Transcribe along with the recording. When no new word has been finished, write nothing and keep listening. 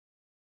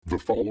The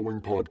following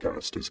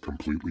podcast is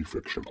completely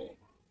fictional.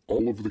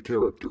 All of the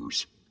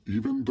characters,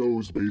 even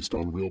those based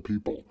on real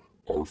people,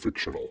 are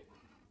fictional.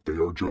 They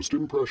are just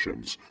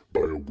impressions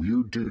by a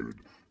weird dude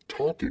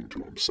talking to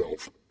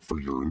himself for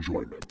your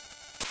enjoyment.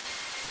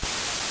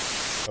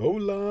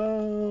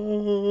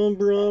 Hola,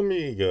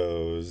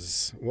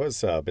 bramigos.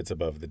 What's up? It's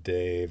Above the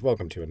Dave.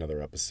 Welcome to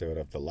another episode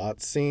of The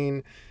Lot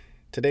Scene.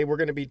 Today we're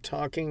going to be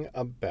talking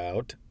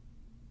about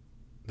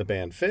the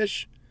band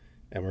Phish,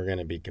 and we're going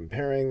to be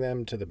comparing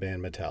them to the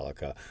band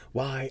Metallica.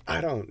 Why? I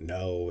don't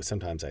know.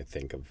 Sometimes I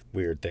think of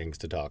weird things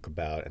to talk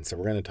about, and so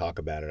we're going to talk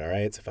about it, all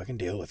right? So fucking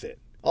deal with it.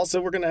 Also,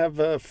 we're going to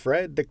have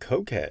Fred the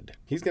Cokehead.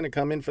 He's going to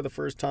come in for the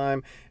first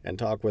time and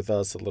talk with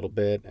us a little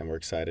bit, and we're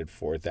excited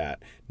for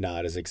that.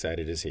 Not as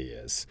excited as he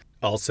is.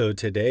 Also,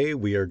 today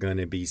we are going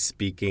to be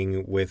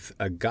speaking with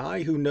a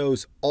guy who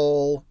knows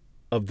all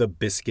of the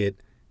Biscuit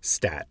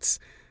stats.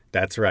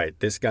 That's right.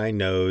 This guy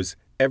knows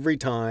every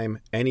time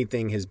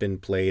anything has been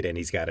played, and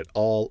he's got it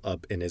all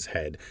up in his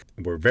head.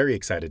 We're very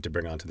excited to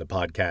bring onto the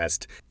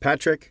podcast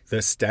Patrick,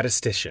 the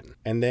statistician.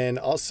 And then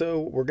also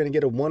we're going to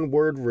get a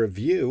one-word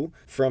review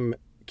from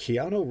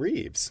Keanu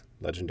Reeves,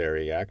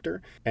 legendary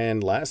actor.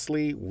 And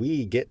lastly,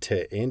 we get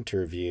to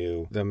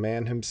interview the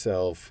man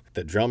himself,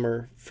 the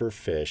drummer for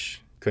Phish.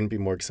 Couldn't be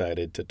more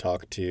excited to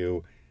talk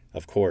to,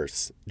 of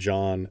course,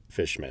 Jon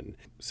Fishman.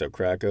 So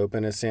crack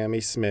open a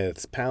Sammy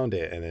Smith's, pound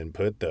it, and then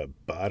put the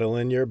bottle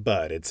in your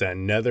butt. It's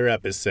another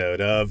episode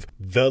of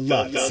The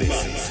Lot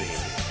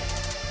Scene.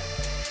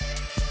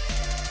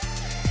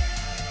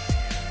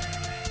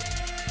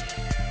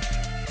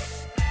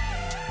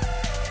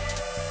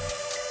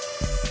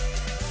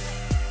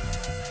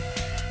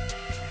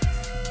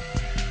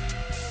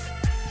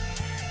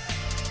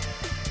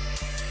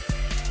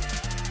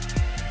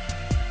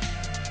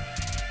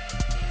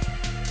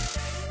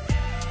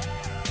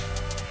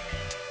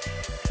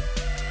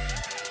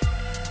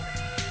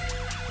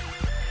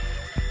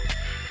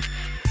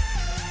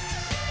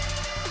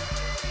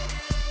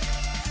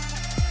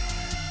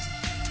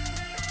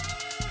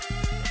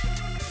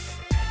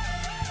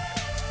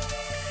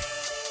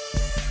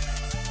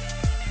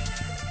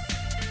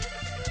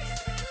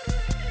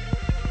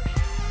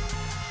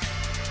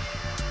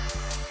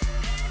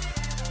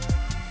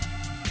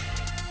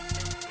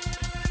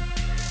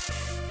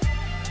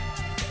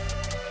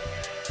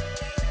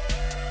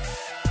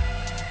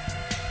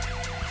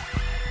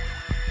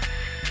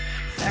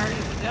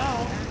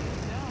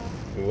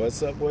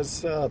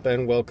 What's up,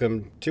 and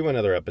welcome to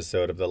another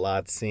episode of The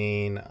Lot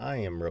Scene. I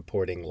am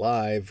reporting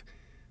live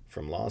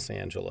from Los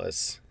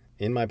Angeles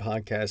in my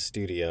podcast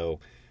studio,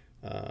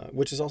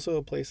 which is also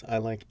a place I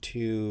like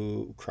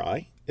to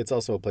cry. It's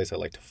also a place I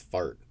like to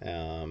fart,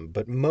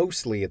 but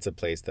mostly it's a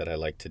place that I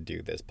like to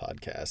do this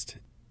podcast.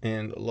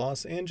 And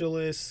Los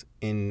Angeles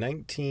in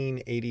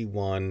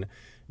 1981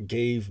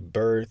 gave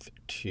birth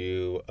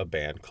to a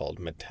band called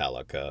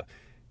Metallica,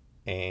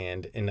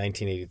 and in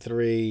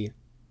 1983...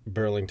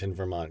 Burlington,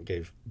 Vermont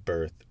gave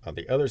birth on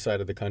the other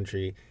side of the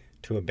country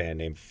to a band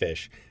named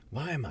Phish.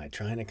 Why am I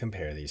trying to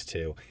compare these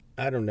two?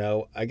 I don't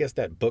know. I guess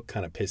that book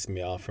kind of pissed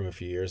me off from a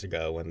few years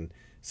ago when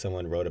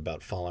someone wrote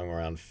about following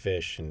around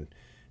Phish and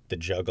the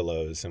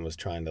Juggalos and was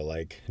trying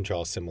to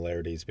draw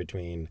similarities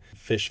between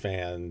Phish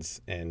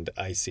fans and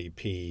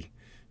ICP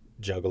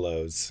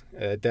Juggalos.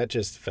 That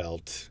just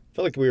felt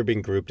like we were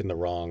being grouped in the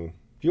wrong.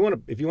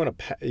 If you want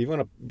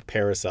to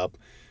pair us up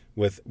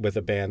with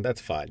a band,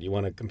 that's fine. You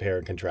want to compare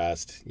and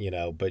contrast,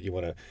 but you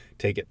want to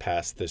take it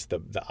past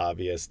the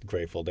obvious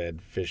Grateful Dead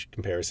Phish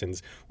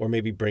comparisons, or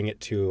maybe bring it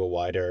to a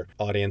wider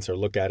audience or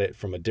look at it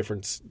from a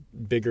different,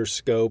 bigger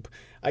scope.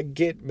 I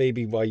get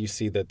maybe why you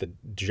see that the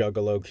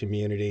Juggalo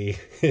community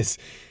is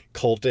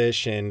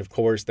cultish, and of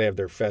course they have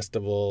their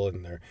festival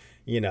and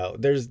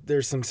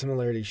there's some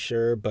similarities,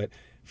 sure, but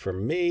for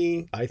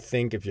me, I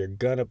think if you're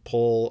gonna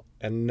pull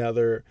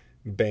another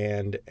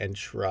band and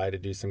try to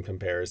do some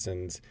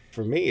comparisons,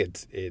 for me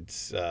it's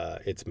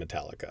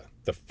Metallica.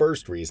 The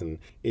first reason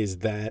is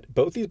that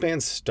both these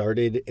bands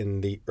started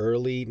in the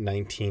early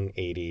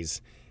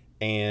 1980s,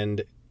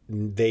 and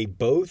they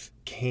both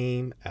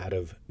came out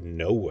of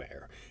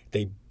nowhere.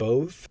 They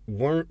both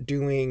weren't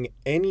doing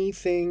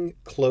anything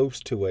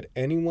close to what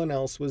anyone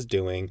else was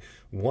doing.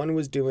 One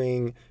was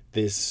doing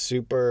this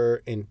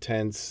super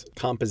intense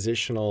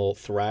compositional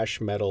thrash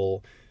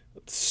metal,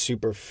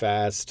 super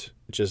fast,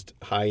 just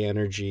high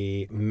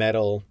energy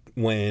metal,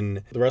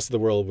 when the rest of the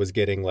world was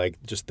getting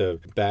just the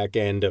back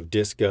end of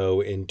disco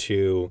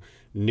into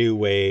new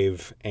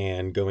wave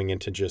and going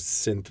into just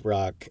synth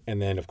rock.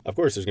 And then of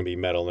course there's going to be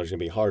metal and there's going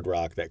to be hard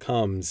rock that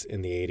comes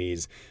in the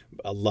 80s,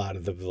 a lot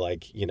of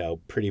the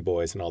Pretty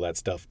Boys and all that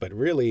stuff. But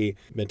really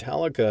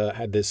Metallica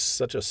had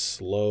such a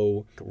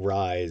slow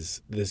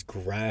rise, this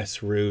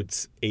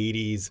grassroots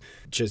 80s,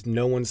 just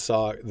no one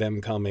saw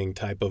them coming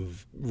type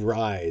of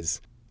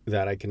rise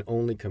that I can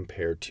only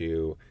compare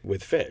to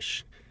with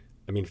Phish.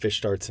 I mean, Phish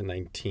starts in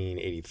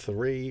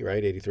 1983,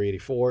 right? 83,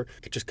 84.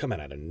 Just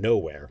coming out of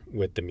nowhere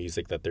with the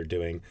music that they're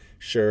doing.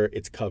 Sure,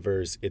 it's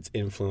covers, it's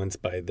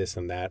influenced by this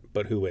and that,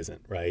 but who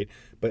isn't, right?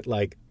 But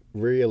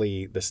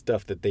really the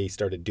stuff that they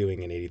started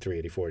doing in 83,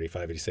 84,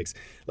 85, 86,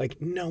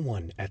 like no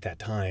one at that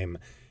time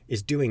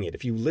is doing it.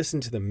 If you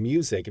listen to the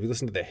music, if you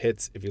listen to the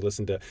hits, if you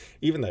listen to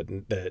even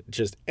the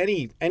just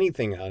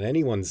anything on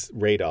anyone's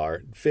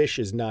radar, Phish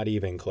is not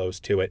even close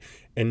to it,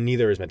 and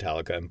neither is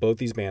Metallica. And both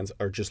these bands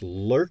are just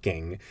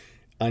lurking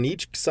on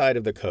each side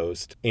of the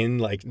coast in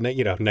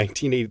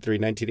 1983,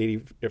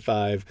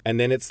 1985. And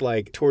then it's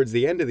like towards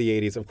the end of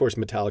the 80s, of course,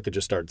 Metallica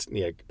just starts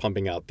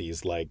pumping out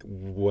these like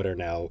what are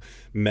now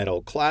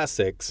metal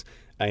classics.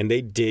 And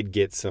they did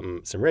get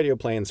some radio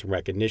play and some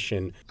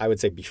recognition, I would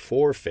say,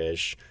 before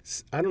Phish.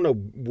 I don't know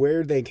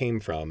where they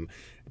came from,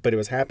 but it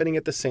was happening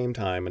at the same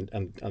time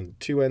on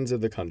two ends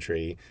of the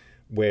country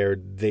where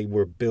they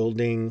were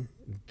building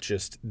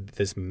just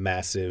this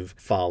massive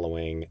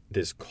following,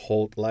 this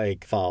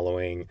cult-like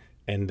following,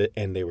 and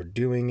they were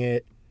doing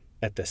it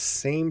at the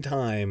same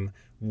time,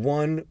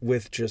 one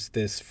with just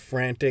this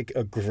frantic,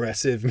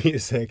 aggressive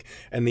music,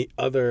 and the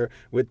other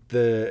with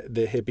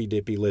the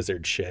hippy-dippy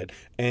lizard shit.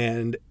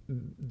 And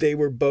they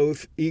were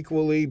both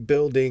equally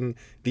building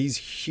these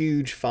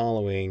huge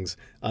followings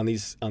on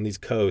these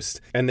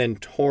coasts, and then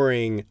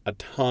touring a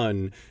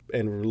ton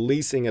and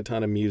releasing a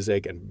ton of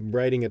music and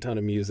writing a ton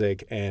of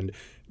music, and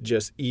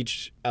just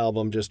each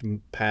album just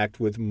packed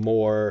with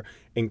more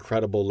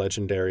incredible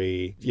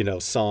legendary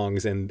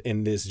songs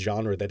in this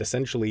genre that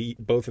essentially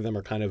both of them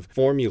are kind of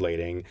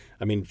formulating.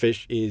 I mean,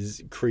 Phish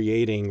is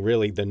creating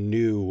really the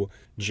new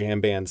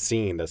jam band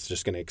scene that's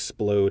just going to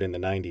explode in the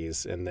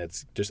 90s, and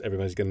that's just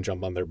everybody's going to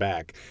jump on their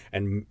back.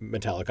 And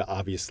Metallica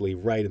obviously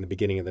right in the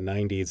beginning of the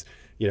 90s,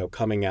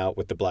 coming out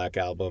with the Black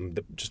Album,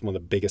 just one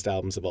of the biggest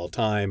albums of all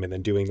time, and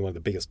then doing one of the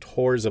biggest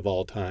tours of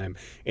all time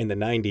in the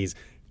 90s.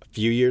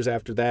 Few years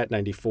after that,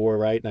 94,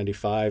 right?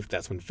 95,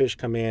 that's when Phish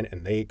come in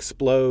and they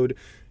explode.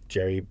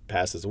 Jerry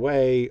passes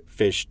away,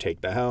 Phish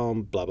take the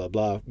helm, blah, blah,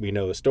 blah. We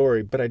know the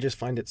story, but I just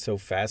find it so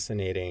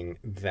fascinating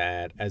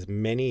that as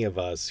many of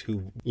us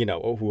who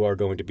are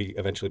going to be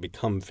eventually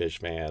become Phish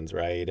fans,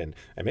 right? And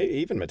maybe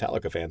even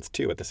Metallica fans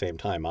too at the same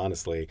time,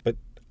 honestly. But,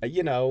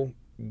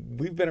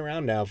 we've been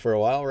around now for a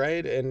while,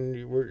 right?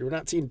 And we're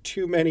not seeing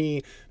too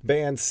many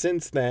bands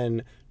since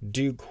then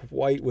do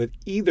quite what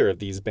either of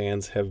these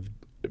bands have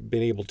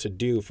been able to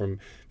do from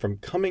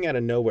coming out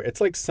of nowhere.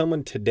 It's like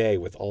someone today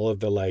with all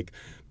of the like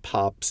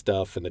pop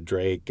stuff and the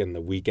Drake and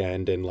the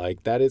Weeknd, and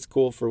like that is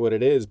cool for what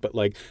it is, but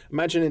like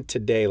imagine it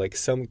today, like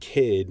some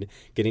kid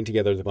getting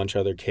together with a bunch of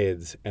other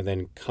kids and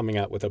then coming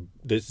out with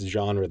this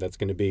genre that's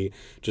going to be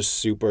just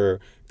super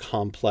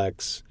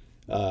complex,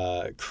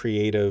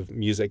 creative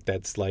music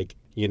that's like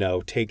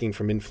taking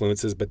from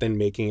influences, but then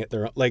making it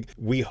their own. Like,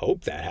 we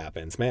hope that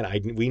happens, man.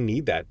 We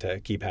need that to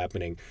keep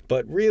happening.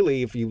 But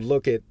really, if you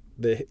look at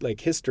the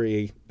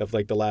history of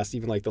the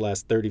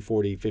last 30,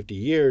 40, 50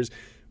 years,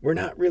 we're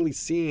not really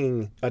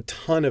seeing a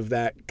ton of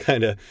that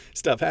kind of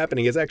stuff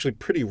happening. It's actually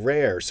pretty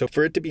rare. So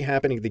for it to be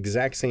happening at the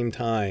exact same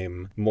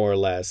time, more or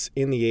less,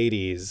 in the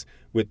 80s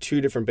with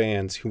two different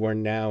bands who are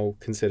now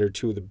considered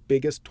two of the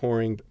biggest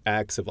touring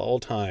acts of all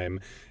time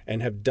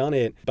and have done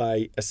it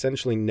by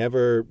essentially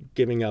never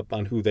giving up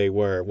on who they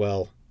were,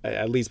 well,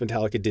 at least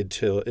Metallica did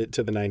to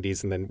the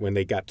 90s, and then when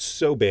they got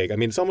so big, I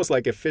mean, it's almost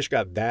like if Phish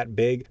got that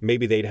big,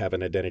 maybe they'd have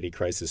an identity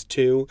crisis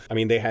too. I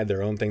mean, they had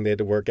their own thing they had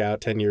to work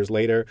out 10 years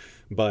later,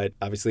 but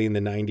obviously in the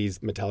 90s,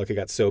 Metallica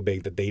got so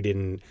big that they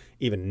didn't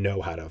even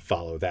know how to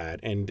follow that,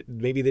 and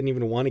maybe they didn't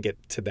even want to get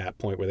to that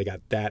point where they got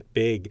that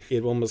big.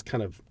 It almost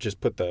kind of just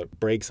put the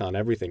brakes on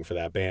everything for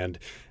that band,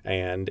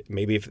 and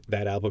maybe if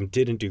that album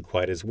didn't do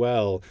quite as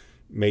well,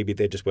 maybe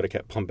they just would have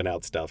kept pumping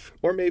out stuff.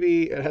 Or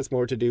maybe it has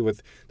more to do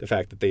with the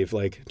fact that they've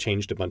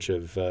changed a bunch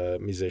of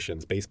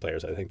musicians, bass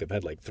players. I think they've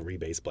had 3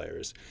 bass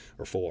players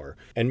or 4.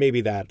 And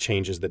maybe that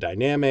changes the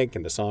dynamic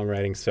and the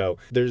songwriting. So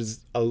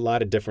there's a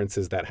lot of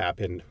differences that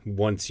happen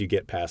once you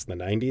get past the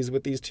 90s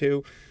with these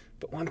two.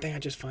 But one thing I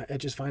just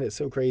find it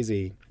so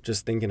crazy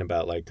just thinking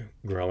about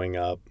growing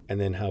up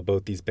and then how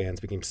both these bands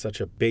became such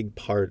a big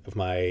part of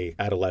my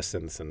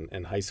adolescence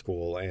and high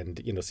school,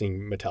 and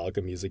seeing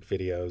Metallica music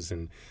videos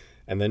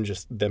and then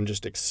just them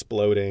just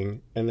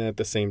exploding. And then at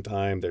the same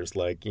time, there's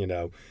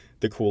the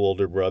cool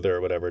older brother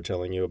or whatever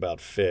telling you about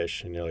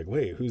Phish. And you're like,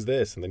 wait, who's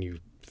this? And then you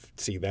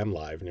see them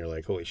live and you're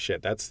like, holy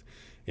shit, that's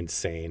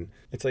insane.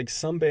 It's like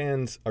some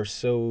bands are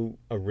so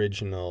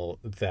original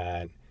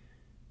that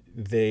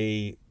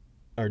they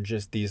are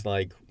just these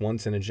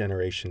once in a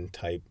generation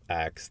type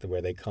acts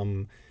where they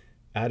come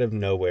out of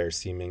nowhere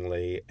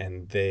seemingly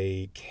and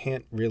they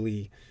can't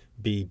really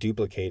be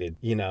duplicated.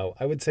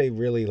 I would say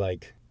really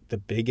the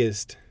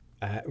biggest...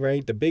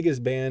 right? The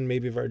biggest band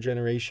maybe of our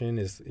generation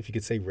is, if you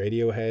could say,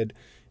 Radiohead.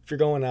 If you're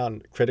going out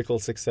on critical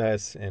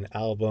success and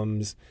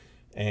albums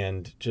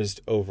and just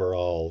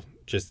overall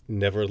just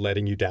never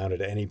letting you down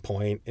at any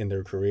point in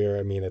their career,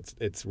 I mean,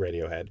 it's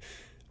Radiohead.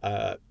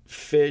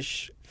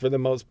 Phish, for the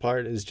most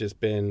part, has just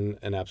been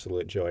an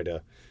absolute joy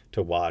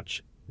to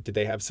watch. Did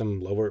they have some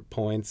lower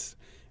points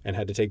and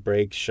had to take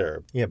breaks?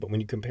 Sure. Yeah, but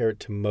when you compare it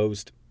to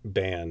most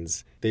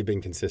bands, they've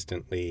been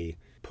consistently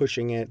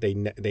pushing it.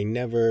 They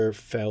never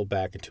fell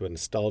back into a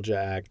nostalgia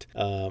act.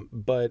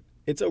 But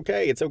it's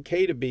okay. It's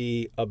okay to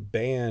be a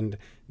band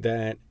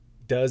that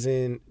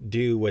doesn't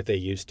do what they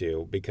used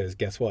to, because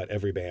guess what?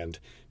 Every band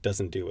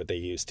doesn't do what they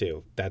used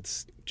to.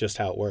 That's just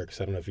how it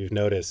works. I don't know if you've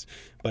noticed,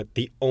 but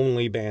the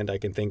only band I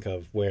can think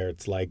of where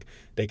it's like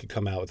they could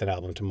come out with an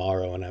album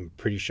tomorrow and I'm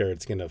pretty sure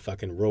it's going to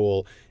fucking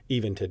rule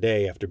even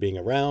today after being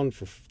around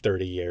for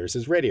 30 years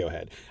is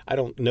Radiohead. I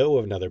don't know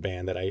of another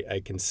band that I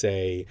can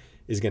say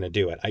is going to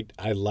do it.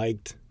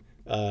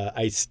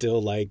 I still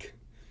like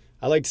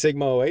I liked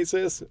Sigma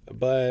Oasis,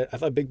 but I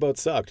thought Big Boat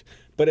sucked.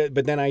 But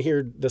then I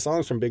hear the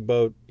songs from Big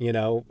Boat,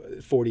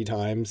 40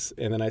 times,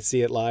 and then I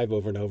see it live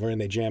over and over, and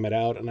they jam it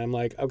out, and I'm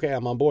like, okay,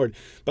 I'm on board.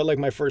 But like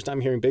my first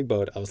time hearing Big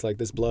Boat, I was like,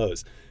 this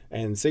blows.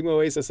 And Sigma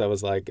Oasis, I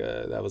was like,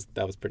 that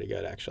was pretty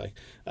good actually.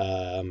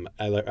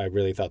 I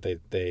really thought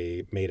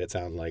they made it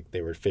sound like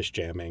they were fish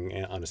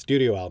jamming on a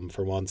studio album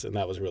for once, and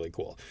that was really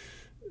cool.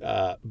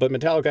 But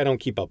Metallica, I don't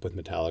keep up with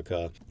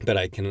Metallica, but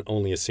I can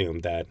only assume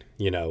that,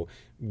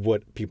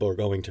 what people are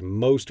going to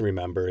most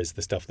remember is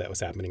the stuff that was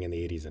happening in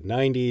the 80s and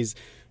 90s,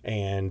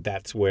 and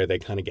that's where they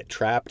kind of get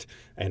trapped.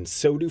 And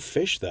so do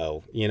Fish,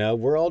 though.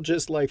 We're all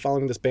just like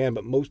following this band,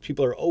 but most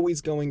people are always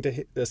going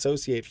to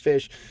associate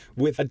Fish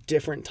with a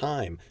different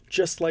time,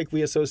 just like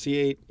we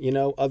associate,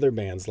 other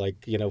bands like,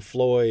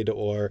 Floyd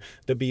or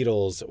the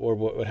Beatles or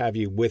what have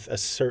you with a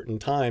certain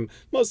time,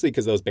 mostly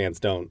because those bands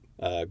don't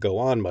go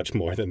on much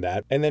more than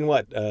that. And then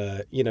what?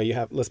 You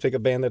have, let's pick a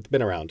band that's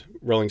been around,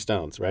 Rolling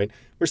Stones, right?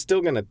 We're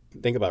still going to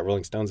think about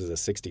Rolling Stones as a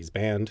 60s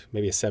band,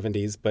 maybe a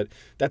 70s, but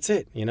that's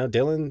it.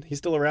 Dylan, he's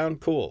still around,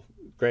 cool,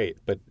 great,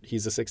 but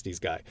he's a 60s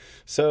guy.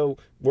 So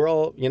we're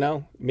all,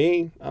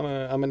 me, I'm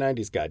a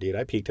 90s guy, dude.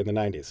 I peaked in the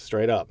 90s,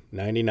 straight up,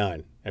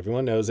 99.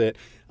 Everyone knows it.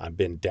 I've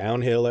been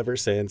downhill ever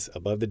since.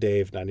 Above the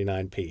Dave,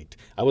 99 peaked.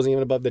 I wasn't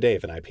even above the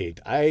Dave and I peaked.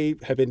 I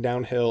have been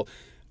downhill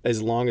as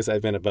long as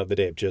I've been above the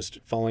Dave, just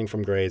falling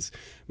from grades.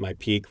 My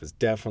peak was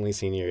definitely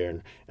senior year,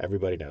 and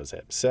everybody knows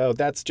it. So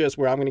that's just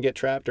where I'm going to get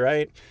trapped,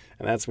 right?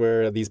 And that's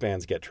where these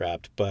bands get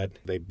trapped. But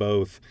they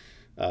both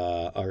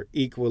are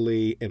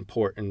equally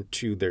important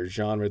to their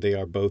genre. They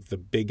are both the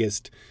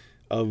biggest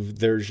of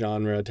their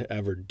genre to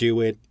ever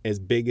do it as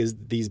big as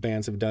these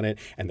bands have done it,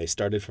 and they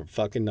started from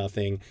fucking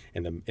nothing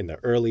in the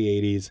early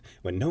 80s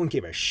when no one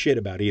gave a shit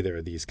about either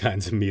of these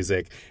kinds of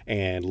music,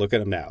 and look at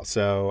them now.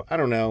 So I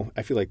don't know,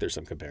 I feel like there's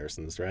some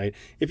comparisons, right?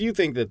 If you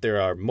think that there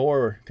are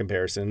more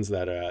comparisons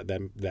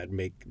that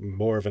make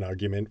more of an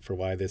argument for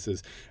why this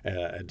is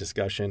a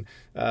discussion,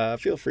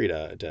 feel free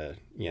to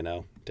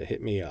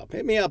hit me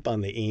up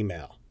on the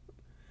email.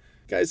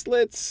 Guys,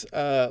 let's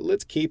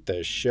keep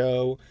the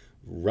show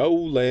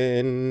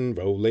rolling.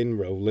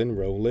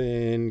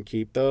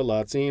 Keep the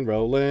lot scene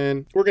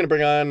rolling. We're going to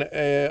bring on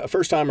a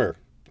first-timer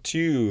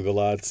to the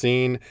lot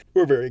scene.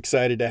 We're very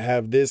excited to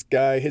have this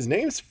guy. His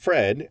name's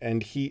Fred,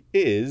 and he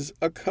is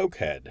a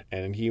cokehead,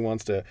 and he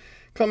wants to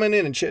come in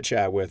and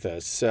chit-chat with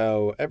us.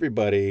 So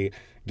everybody,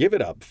 give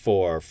it up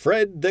for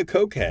Fred the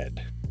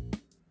Cokehead.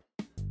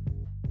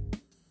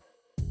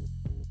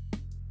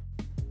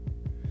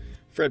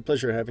 Fred,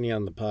 pleasure having you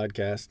on the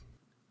podcast.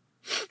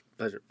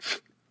 Pleasure.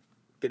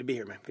 Good to be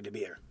here, man. Good to be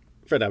here.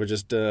 Fred, I was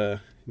just,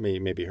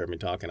 maybe you heard me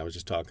talking. I was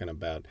just talking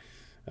about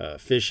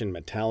Fish and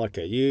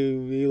Metallica.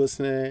 You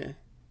listen to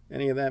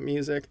any of that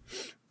music?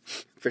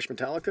 Fish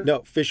Metallica?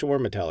 No, Fish or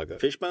Metallica.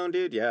 Fishbone,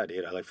 dude? Yeah,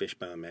 dude. I like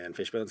Fishbone, man.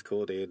 Fishbone's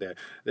cool, dude.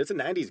 That's a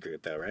 90s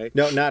group, though, right?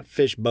 No, not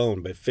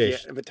Fishbone, but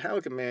Fish. Yeah,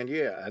 Metallica, man.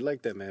 Yeah, I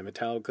like that, man.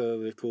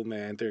 Metallica was cool,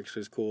 man. Anthrax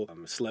was cool.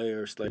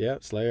 Slayer. Yeah,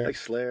 Slayer. I like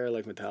Slayer. I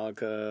like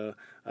Metallica.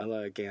 I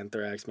like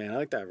Anthrax, man. I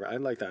like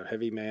that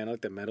heavy, man. I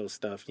like the metal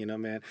stuff,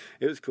 man.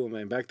 It was cool,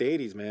 man. Back the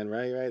 80s, man,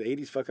 right? The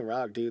 80s fucking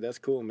rock, dude. That's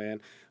cool,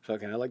 man.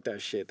 Fucking, I like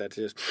that shit. That's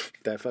just,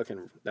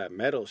 that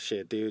metal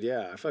shit, dude.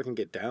 Yeah, I fucking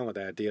get down with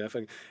that, dude. I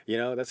fucking,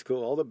 that's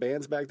cool. All the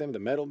bands back then, the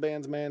metal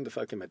bands, man, the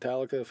fucking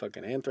Metallica,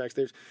 fucking Anthrax,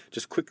 there's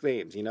just quick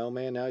names,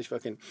 man. Now you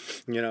fucking,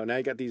 now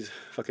you got these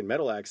fucking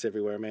metal acts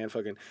everywhere, man.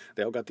 Fucking,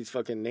 they all got these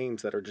fucking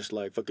names that are just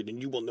like, fucking,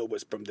 and you will know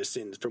what's from the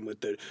sins from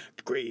with the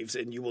graves,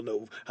 and you will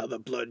know how the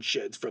blood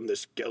sheds from the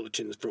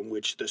skeletons from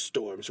which the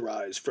storms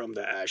rise from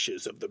the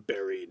ashes of the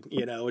buried.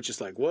 It's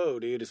just like, whoa,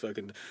 dude, it's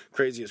fucking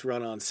craziest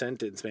run-on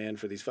sentence, man,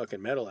 for these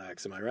fucking metal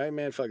acts. Am I right,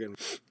 man? Fucking,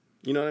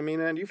 you know what I mean,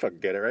 man? You fucking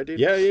get it, right, dude?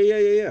 Yeah.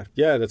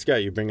 Yeah, that's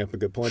good. You bring up a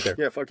good point there.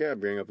 Yeah, fuck yeah, I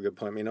bring up a good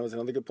point. What's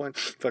another good point?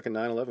 Fucking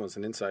 9/11 was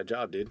an inside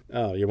job, dude.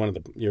 Oh, you're one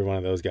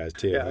of those guys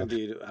too. Yeah, huh?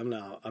 Dude, I'm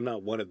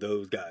not one of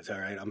those guys. All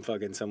right, I'm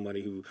fucking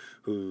somebody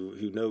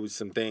who knows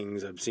some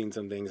things. I've seen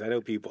some things. I know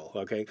people.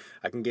 Okay,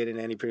 I can get in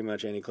pretty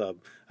much any club.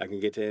 I can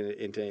get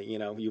into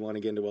you want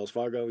to get into Wells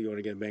Fargo, you want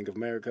to get in Bank of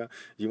America,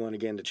 you want to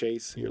get into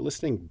Chase. You're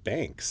listing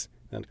banks,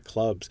 not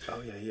clubs.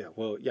 Oh yeah.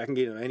 Well, yeah, I can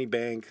get into any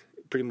bank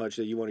pretty much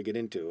that you want to get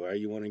into, or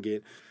you want to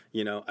get,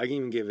 I can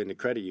even give into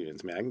credit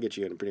unions, man. I can get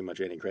you into pretty much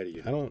any credit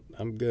union.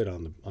 I'm good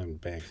on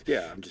banks.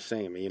 Yeah, I'm just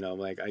saying, man, you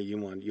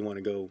want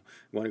to go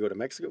to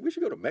Mexico? We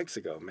should go to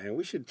Mexico, man.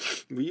 We should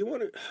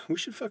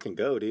fucking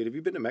go, dude. Have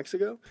you been to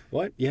Mexico?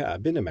 What? Yeah,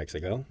 I've been to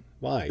Mexico.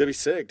 Why? That'd be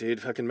sick, dude.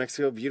 Fucking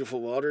Mexico,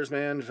 beautiful waters,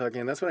 man.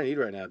 Fucking, that's what I need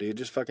right now, dude.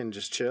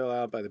 Just chill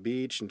out by the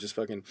beach and just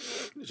fucking,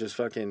 sipping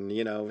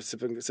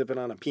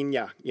on a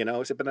piña,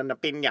 sipping on a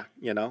piña,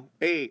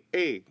 Hey,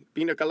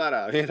 piña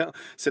colada,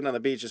 sitting on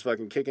the beach, just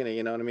fucking kicking it,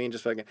 you know what I mean?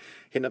 Just fucking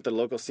hitting up the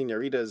local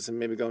senoritas and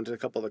maybe going to a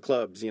couple of the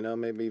clubs,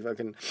 maybe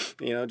fucking,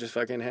 just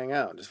fucking hang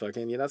out, just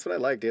fucking, that's what I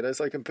like, dude. I just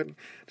like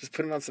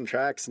putting on some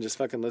tracks and just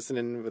fucking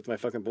listening with my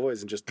fucking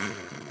boys and just.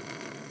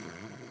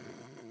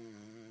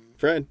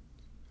 Fred.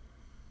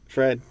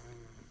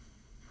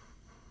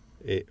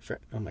 Hey, Fred.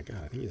 Oh my God,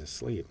 I think he's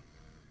asleep.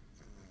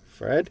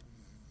 Fred?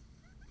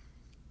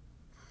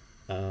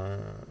 I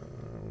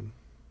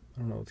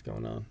don't know what's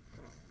going on.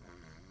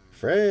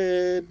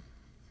 Fred!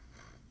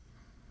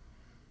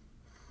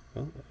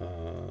 Well,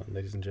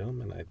 ladies and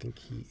gentlemen, I think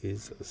he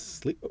is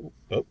asleep.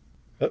 Oh.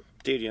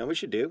 Dude, you know what we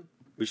should do?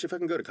 We should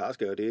fucking go to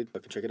Costco, dude.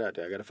 Fucking check it out,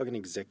 dude. I got a fucking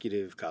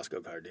executive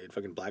Costco card, dude.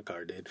 Fucking black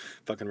card, dude.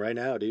 Fucking right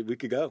now, dude. We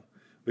could go.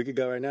 We could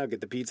go right now, get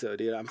the pizza,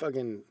 dude. I'm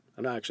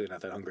not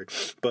that hungry.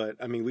 But,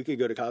 I mean, we could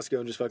go to Costco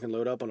and just fucking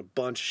load up on a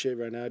bunch of shit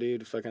right now,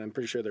 dude. Fucking, I'm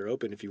pretty sure they're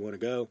open if you want to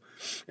go.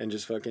 And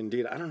just fucking,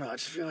 dude, I don't know. I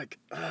just feel like,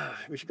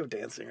 we should go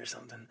dancing or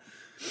something.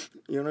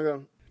 You want to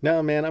go?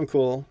 No, man, I'm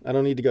cool. I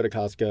don't need to go to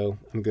Costco.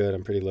 I'm good.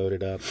 I'm pretty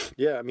loaded up.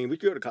 Yeah, I mean, we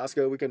could go to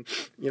Costco. We can,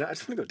 I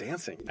just want to go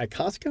dancing. At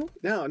Costco?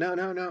 No.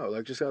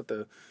 Like, just at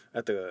the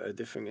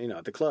different,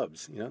 at the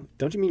clubs,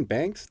 Don't you mean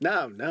banks?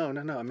 No.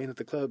 I mean, at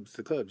the clubs,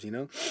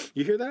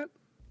 You hear that?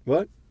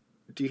 What?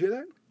 Do you hear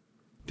that?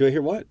 Do I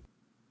hear what?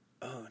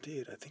 Oh,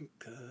 dude, I think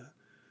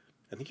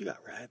you got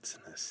rats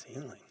in the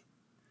ceiling.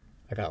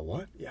 I got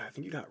what? Yeah, I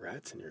think you got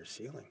rats in your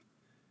ceiling.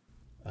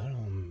 I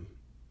don't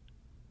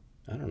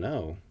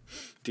know.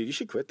 Dude, you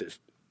should quit this.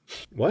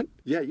 What?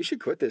 Yeah, you should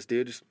quit this,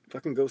 dude. Just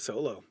fucking go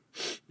solo.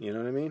 You know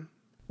what I mean?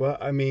 Well,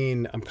 I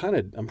mean, I'm kind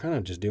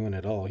of just doing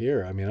it all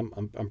here. I mean,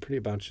 I'm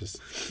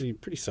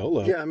pretty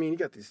solo. Yeah, I mean, you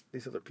got these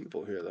other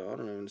people here though. I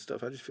don't know and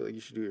stuff. I just feel like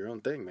you should do your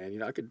own thing,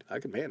 man. I could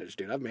manage,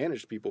 dude. I've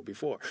managed people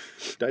before.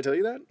 Did I tell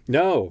you that?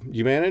 No,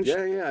 you managed?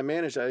 Yeah, I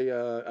managed.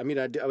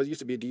 I was used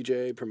to be a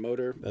DJ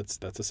promoter. That's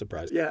a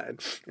surprise. Yeah,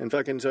 and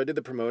fucking so I did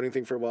the promoting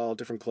thing for a while,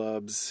 different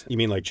clubs. You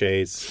mean like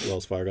Chase,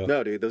 Wells Fargo?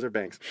 No, dude, those are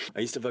banks. I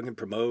used to fucking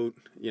promote,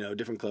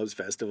 different clubs,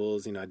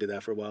 festivals. I did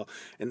that for a while,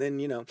 and then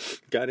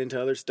got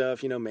into other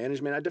stuff.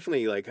 Management. I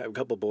definitely like have a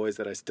couple boys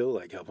that I still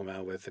like help them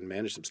out with and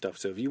manage some stuff.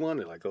 So if you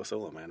want to like go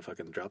solo, man,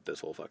 fucking drop this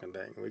whole fucking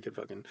thing. We could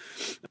fucking,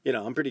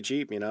 I'm pretty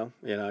cheap,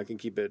 I can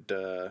keep it,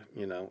 and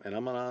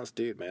I'm an honest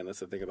dude, man. That's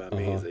the thing about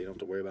me is that you don't have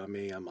to worry about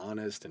me. I'm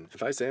honest, and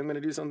if I say I'm going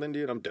to do something,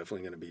 dude, I'm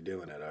definitely going to be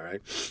doing it. All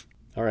right.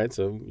 All right.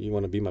 So you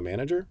want to be my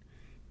manager?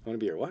 I want to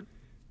be your what?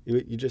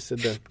 You just said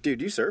that. Dude,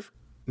 do you surf?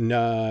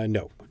 No.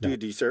 Dude,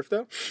 do you surf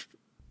though?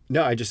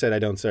 No, I just said I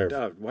don't surf.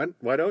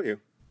 Why don't you?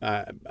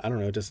 I don't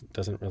know. It just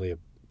doesn't really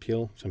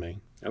appeal to me.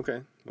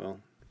 Okay, well.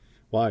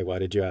 Why? Why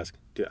did you ask?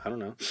 Dude, I don't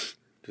know.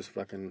 Just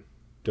fucking.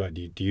 Do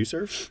you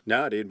surf?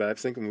 No, dude, but I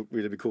was thinking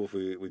it'd be cool if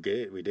we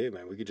did,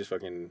 man. We could just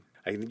fucking.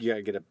 I think you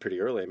gotta get up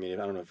pretty early. I mean,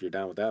 I don't know if you're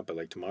down with that, but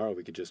like tomorrow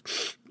we could just,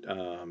 we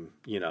can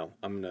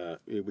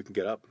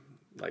get up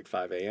like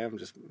 5 a.m.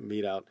 Just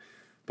meet out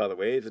by the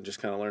waves and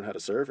just kind of learn how to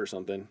surf or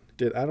something.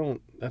 Dude,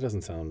 that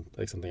doesn't sound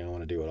like something I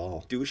want to do at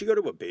all. Dude, we should go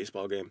to a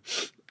baseball game.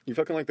 You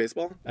fucking like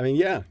baseball? I mean,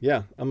 yeah.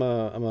 I'm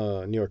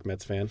a New York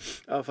Mets fan.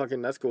 Oh,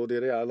 fucking, that's cool,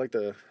 dude. Yeah,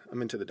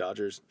 I'm into the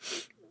Dodgers.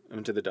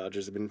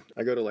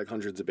 I go to like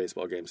hundreds of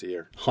baseball games a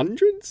year.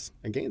 Hundreds?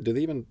 A game? Do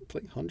they even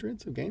play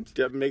hundreds of games?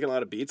 Dude, I've been making a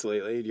lot of beats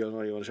lately. You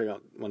want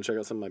to check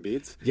out some of my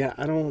beats? Yeah,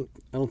 I don't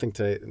think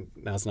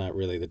now's not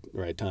really the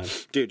right time.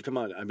 Dude, come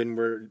on.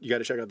 You got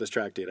to check out this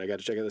track, dude. I got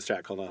to check out this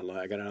track. Hold on.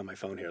 I got it on my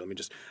phone here. I'm going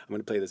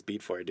to play this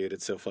beat for you, dude.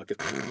 It's so fucking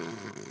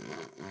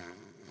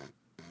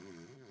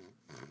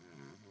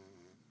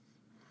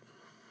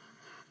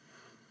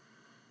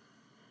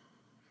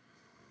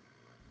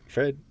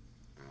Fred,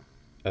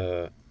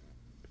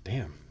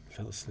 damn,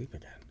 fell asleep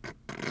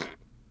again.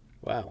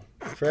 Wow.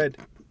 Fred.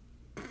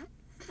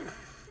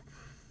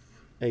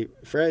 Hey,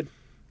 Fred.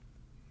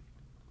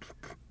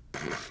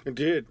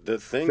 Dude, the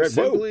thing Fred,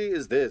 simply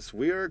is this.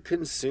 We are a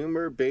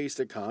consumer-based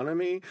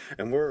economy,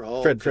 and we're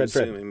all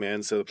consuming,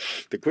 man. So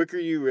the quicker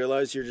you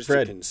realize you're just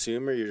a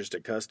consumer, you're just a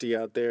custy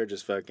out there,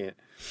 just fucking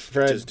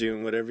just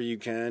doing whatever you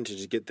can to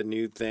just get the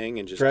new thing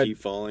and just keep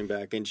falling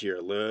back into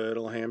your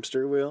little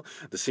hamster wheel,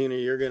 the sooner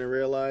you're going to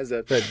realize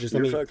that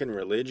your fucking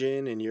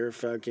religion and your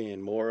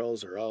fucking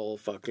morals are all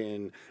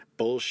fucking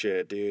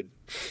bullshit, dude.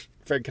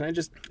 Fred, can I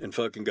just... And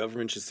fucking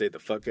government should stay the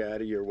fuck out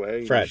of your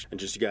way. Fred.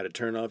 And you got to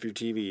turn off your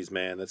TVs,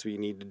 man. That's what you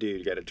need to do.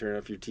 You got to turn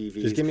off your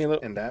TVs. Just give me a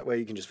little... And that way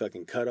you can just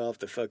fucking cut off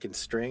the fucking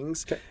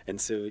strings. Okay. And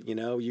so,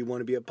 you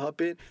want to be a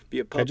puppet? Be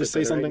a puppet. Can I just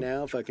say something? Right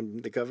now,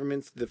 fucking the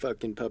government's the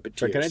fucking puppeteer.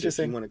 Fred, can I just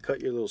say... If you want to cut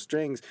your little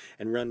strings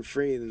and run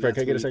free, then Fred,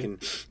 can I get a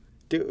second?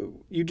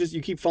 Dude,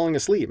 you keep falling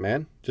asleep,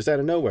 man. Just out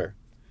of nowhere.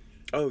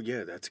 Oh,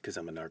 yeah, that's because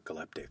I'm a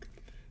narcoleptic.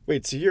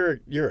 Wait, so you're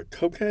a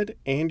cokehead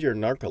and you're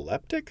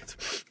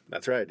narcoleptic?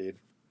 That's right, dude.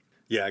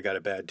 Yeah, I got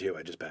it bad, too.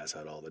 I just pass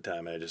out all the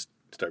time, and I just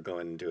start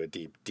going into a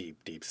deep, deep,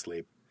 deep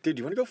sleep. Dude,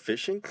 you want to go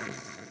fishing?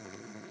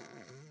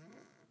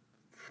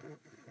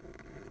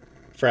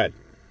 Fred.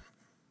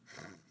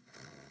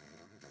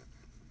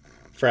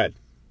 Fred.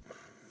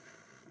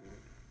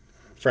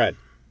 Fred.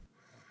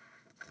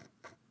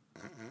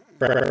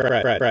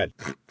 Fred.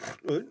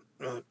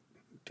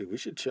 Dude, we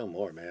should chill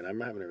more, man.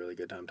 I'm having a really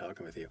good time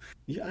talking with you.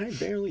 Yeah, I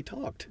barely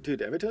talked.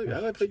 Dude, have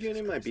I played you any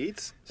of my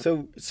beats?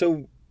 So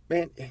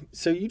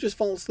you just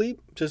fall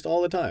asleep just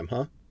all the time,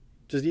 huh?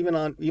 Just even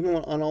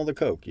on all the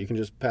coke, you can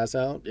just pass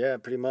out? Yeah,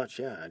 pretty much,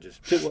 yeah.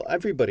 Well,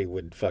 everybody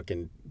would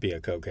fucking be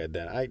a cokehead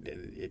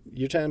then.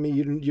 You're telling me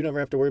you never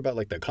have to worry about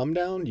like the come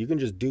down? You can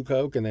just do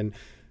coke and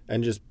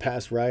just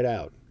pass right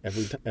out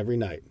every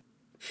night.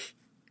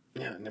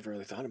 Yeah, I never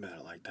really thought about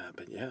it like that,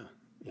 but yeah.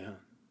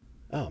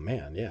 Oh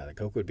man, yeah, the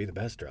coke would be the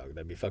best drug.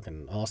 That'd be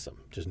fucking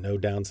awesome. Just no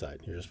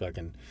downside. You're just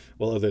fucking,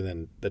 well, other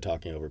than the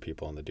talking over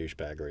people and the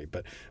douchebaggery,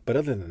 but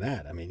other than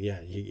that, I mean, yeah,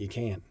 you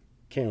can't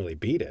really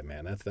beat it,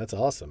 man. That's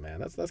awesome,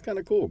 man. That's kind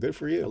of cool. Good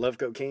for you. I love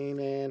cocaine,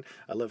 man.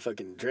 I love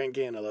fucking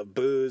drinking. I love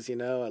booze, I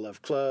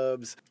love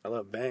clubs. I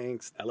love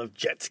banks. I love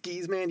jet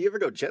skis, man. You ever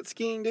go jet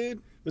skiing,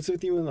 dude? What's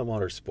with you in the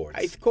water sports?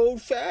 Ice cold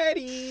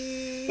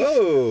fatty.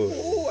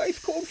 Oh, ice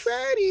cold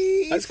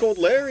fatty. Ice cold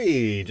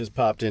Larry just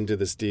popped into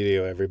the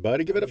studio,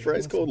 everybody. Give it up for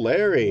Ice cold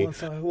Larry.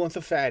 Who wants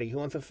a fatty?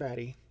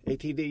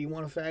 ATD, you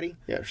want a fatty?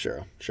 Yeah,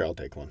 sure, I'll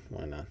take one.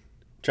 Why not?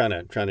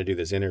 Trying to do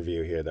this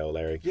interview here, though,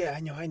 Larry. Yeah, I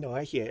know.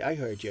 I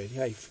heard you.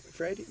 Hey,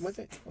 Fred, what's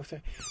that?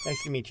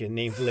 Nice to meet you.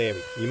 Name's Larry.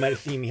 You might have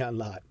seen me on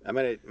lot. I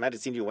might have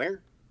seen you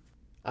where?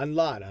 On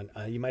lot.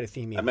 You might have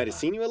seen me. I might have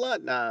seen you a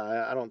lot.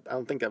 Nah, I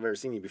don't think I've ever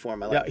seen you before in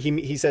my life. Yeah,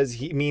 he says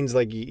he means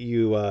like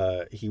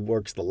you. He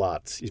works the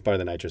lots. He's part of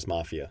the nitrous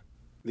mafia.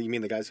 You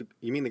mean the guys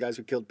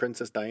who killed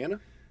Princess Diana?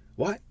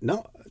 What?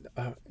 No.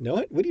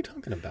 No. What are you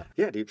talking about?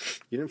 Yeah, dude.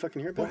 You didn't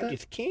fucking hear about that? I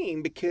just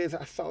came because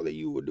I saw that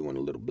you were doing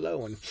a little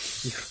blow, and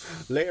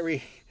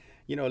Larry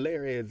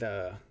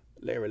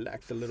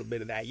likes a little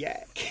bit of that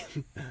yak.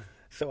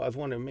 So I was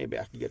wondering maybe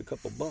I could get a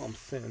couple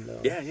bumps and.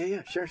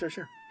 Yeah. Sure.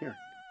 Here.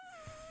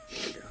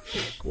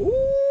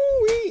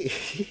 Ooh,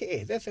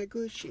 yeah, that's that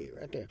good shit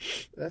right there.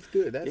 That's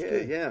good. That's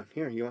good. Yeah.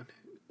 Here, you want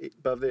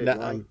above there?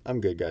 Nah,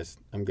 I'm good, guys.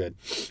 I'm good.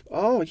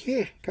 Oh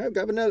yeah, can I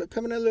grab another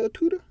little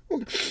tutor?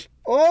 Okay.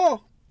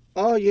 Oh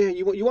yeah,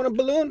 you want a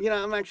balloon?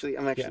 I'm actually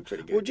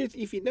pretty good. Well, just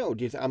if you know,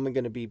 I'm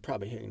gonna be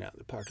probably hanging out in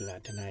the parking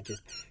lot tonight,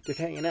 just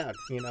hanging out,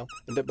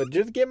 But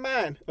just get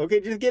mine, okay?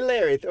 Just get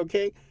Larry's,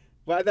 okay?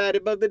 Why that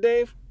above the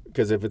Dave?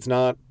 Because if it's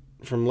not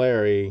from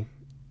Larry,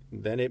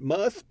 then it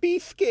must be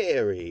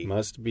scary.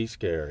 Must be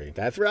scary.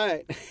 That's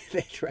right.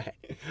 That's right.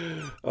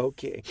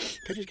 Okay.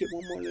 Can I just get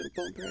one more little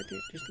bump right there?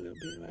 Just a little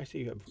bit. I see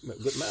you have a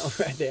good amount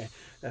right there.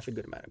 That's a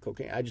good amount of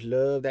cocaine. I just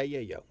love that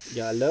yayo.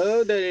 Yeah, I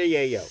love that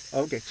yayo.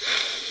 Okay.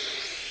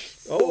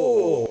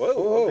 Oh,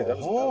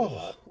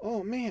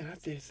 man.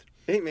 That's this.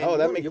 Hey, man. Oh,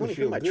 that makes me feel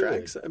feel my good.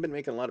 tracks. I've been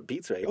making a lot of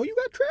beats right. Oh, you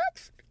got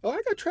tracks? Oh, I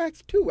got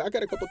tracks, too. I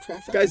got a couple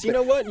tracks. Guys, you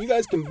know what? You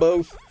guys can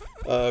both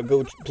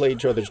go play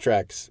each other's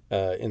tracks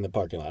in the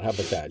parking lot. How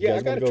about that? Yeah,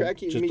 I got a track.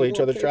 Just play each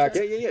other's tracks?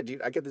 Yeah,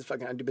 dude. I got this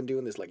fucking... I've been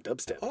doing this, like,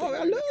 dubstep Oh, thing.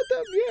 I love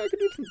that. Yeah, I can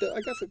do some...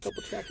 I got a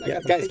couple tracks. Yeah,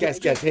 guys.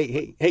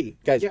 Hey,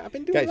 guys. Yeah, I've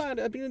been doing a lot.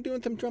 I've been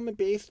doing some drum and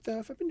bass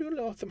stuff. I've been doing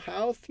some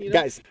house,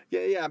 Guys.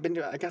 Yeah, I've been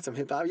doing... I got some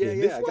hip-hop. Yeah,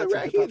 this I one got some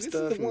right hip-hop here, stuff.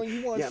 this is the one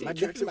you want to Yeah, see. my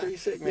tracks are pretty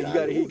sick, man.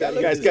 Guys, You got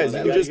Guys,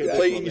 you just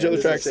play each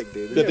other's tracks at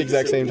the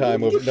exact same time.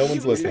 No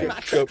one's listening.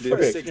 Go,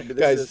 guys,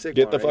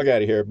 get the fuck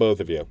out of here, both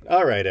of you.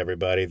 All right,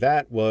 everybody.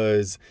 That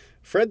was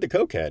Fred the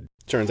Cokehead.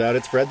 Turns out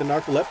it's Fred the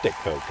Narcoleptic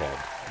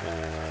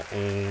Cokehead.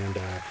 And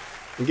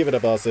give it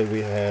up also,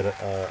 we had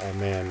our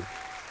man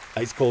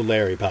Ice Cold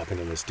Larry popping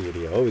in the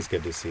studio. Always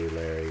good to see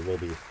Larry. We'll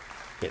be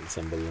getting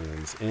some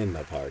balloons in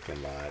the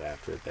parking lot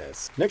after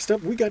this. Next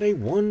up, we got a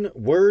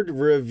one-word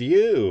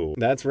review.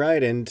 That's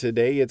right, and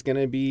today it's going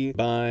to be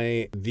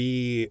by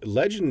the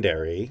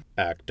legendary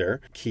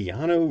actor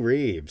Keanu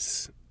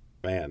Reeves.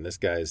 Man, this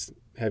guy's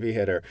heavy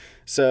hitter.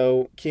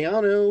 So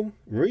Keanu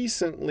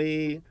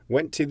recently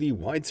went to the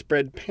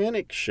Widespread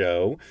Panic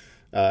show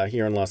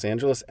here in Los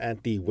Angeles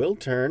at the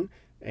Wiltern,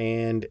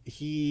 and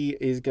he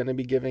is going to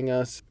be giving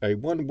us a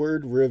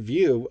one-word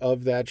review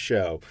of that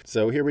show.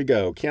 So here we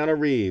go. Keanu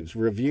Reeves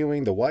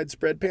reviewing the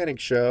Widespread Panic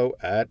show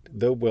at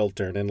the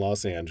Wiltern in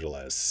Los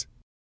Angeles.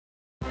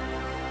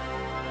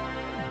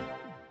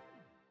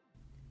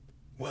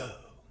 Whoa.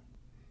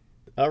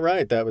 All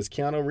right, that was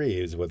Keanu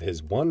Reeves with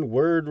his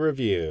one-word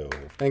review.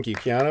 Thank you,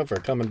 Keanu, for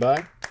coming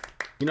by.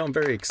 I'm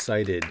very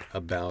excited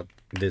about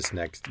this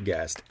next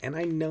guest, and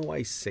I know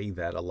I say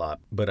that a lot,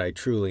 but I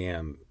truly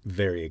am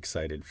very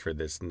excited for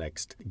this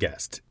next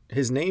guest.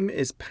 His name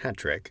is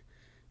Patrick,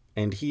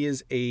 and he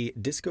is a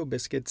Disco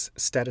Biscuits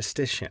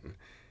statistician.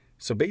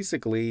 So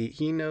basically,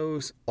 he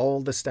knows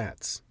all the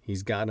stats.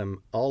 He's got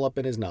them all up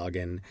in his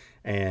noggin,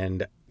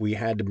 and we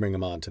had to bring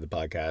him on to the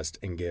podcast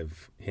and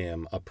give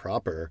him a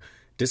proper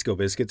Disco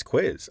Biscuits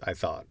quiz, I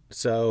thought.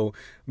 So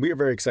we are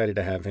very excited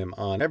to have him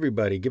on.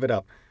 Everybody, give it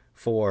up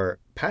for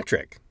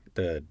Patrick,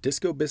 the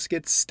Disco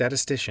Biscuits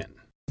statistician.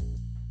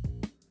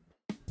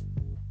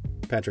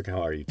 Patrick,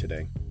 how are you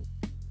today?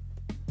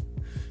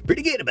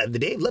 Pretty good about the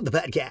Dave. Love the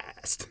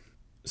podcast.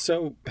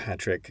 So,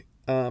 Patrick,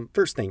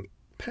 first thing,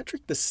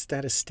 Patrick the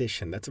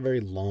Statistician. That's a very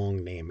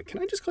long name.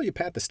 Can I just call you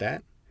Pat the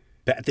Stat?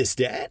 Pat the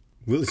Stat?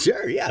 Well,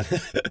 sure, yeah.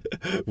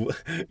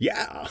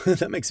 Yeah,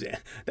 that makes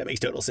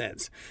total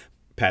sense.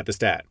 Pat the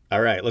Stat. All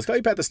right, let's call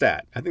you Pat the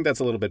Stat. I think that's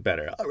a little bit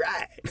better. All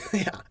right.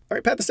 Yeah. All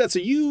right, Pat the Stat. So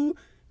you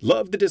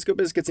love the Disco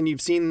Biscuits and you've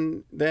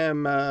seen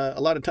them a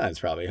lot of times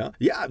probably, huh?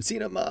 Yeah, I've seen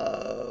them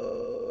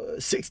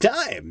 6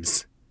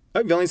 times. Oh,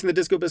 you've only seen the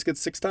Disco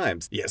Biscuits 6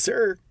 times. Yes,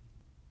 sir.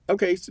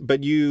 Okay,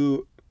 but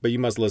you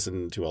must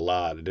listen to a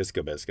lot of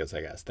Disco Biscuits,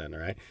 I guess, then,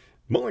 right?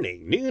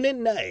 Morning, noon,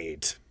 and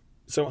night.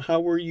 So how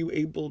were you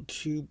able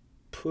to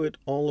put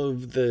all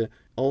of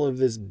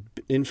this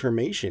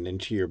information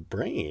into your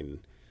brain?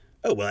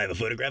 Oh, well, I have a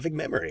photographic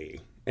memory.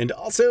 And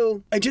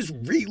also, I just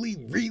really,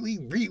 really,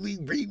 really,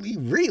 really,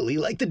 really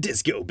like the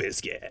Disco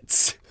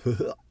Biscuits.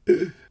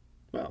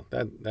 Well,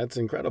 that's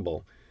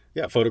incredible.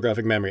 Yeah,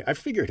 photographic memory. I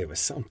figured it was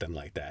something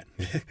like that.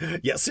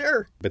 Yes,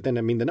 sir. But then,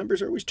 I mean, the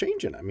numbers are always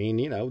changing. I mean,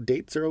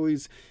 dates are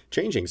always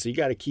changing. So you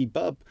got to keep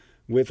up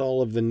with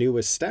all of the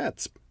newest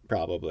stats,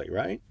 probably,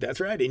 right? That's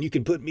right. And you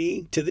can put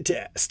me to the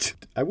test.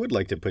 I would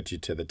like to put you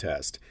to the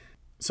test.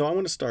 So I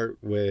want to start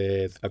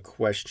with a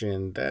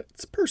question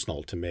that's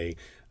personal to me,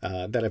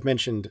 that I've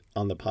mentioned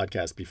on the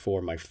podcast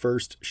before. My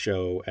first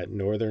show at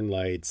Northern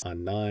Lights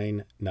on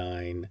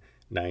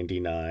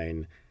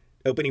 9/9/99,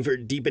 opening for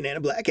Deep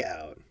Banana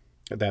Blackout.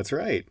 That's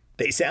right.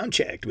 They sound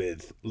checked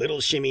with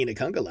Little Shimmy and a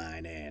Conga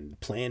Line and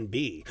Plan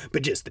B,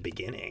 but just the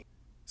beginning.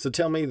 So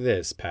tell me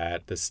this,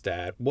 Pat the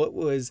Stat. What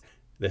was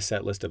the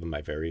set list of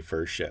my very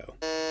first show?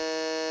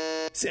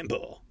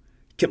 Simple.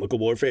 Chemical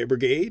Warfare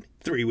Brigade,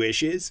 3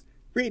 Wishes,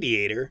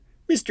 Radiator,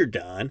 Mr.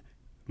 Don,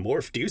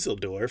 Morph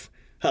Dusseldorf,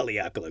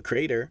 Haleakala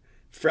Crater,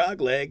 Frog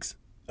Legs,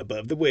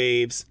 Above the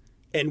Waves,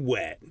 and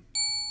Wet.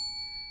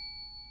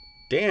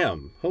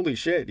 Damn. Holy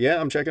shit. Yeah,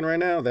 I'm checking right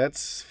now.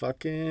 That's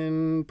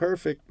fucking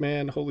perfect,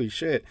 man. Holy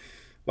shit.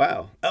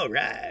 Wow. All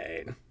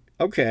right.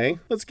 Okay,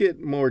 let's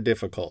get more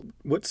difficult.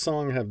 What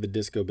song have the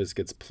Disco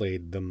Biscuits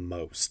played the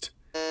most?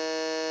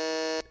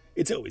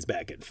 It's always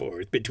back and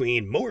forth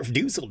between Morph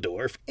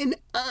Dusseldorf and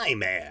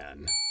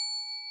I-Man.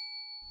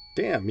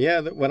 Damn,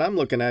 yeah, what I'm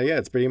looking at,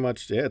 it's pretty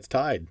much, it's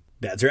tied.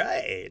 That's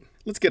right.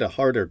 Let's get a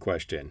harder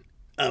question.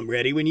 I'm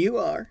ready when you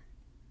are.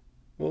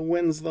 Well,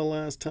 when's the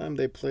last time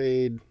they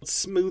played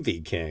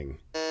Smoothie King?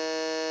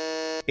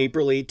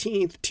 April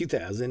 18th,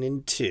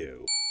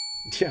 2002.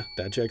 Yeah,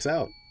 that checks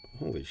out.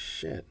 Holy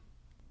shit.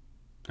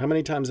 How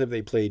many times have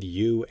they played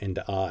You and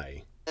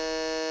I?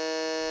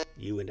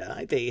 You and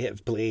I, they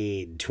have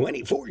played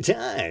 24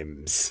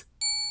 times.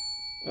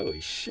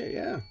 Holy shit,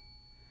 yeah.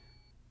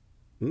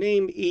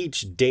 Name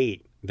each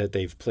date that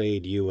they've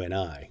played You and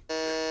I.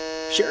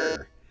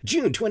 Sure.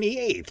 June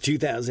 28th,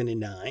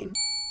 2009.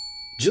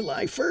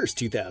 July 1st,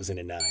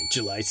 2009.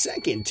 July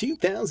 2nd,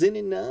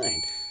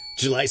 2009.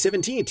 July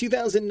 17th,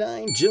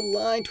 2009.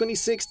 July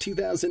 26th,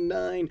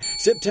 2009.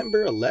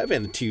 September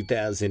 11th,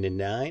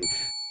 2009.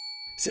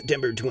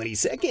 September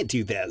 22nd,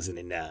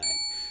 2009.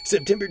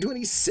 September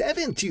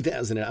 27th,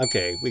 2009.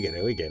 Okay, we get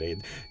it.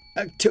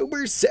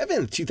 October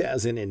 7th,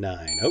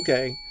 2009.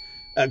 Okay.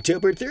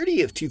 October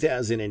 30th,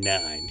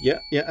 2009. Yeah,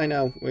 I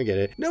know. We get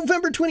it.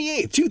 November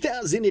 28th,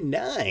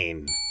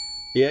 2009.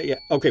 Yeah.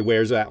 Okay,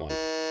 where's that one?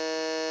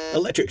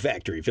 Electric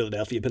Factory,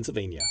 Philadelphia,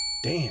 Pennsylvania.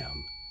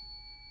 Damn.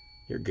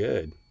 You're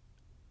good.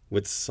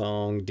 What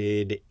song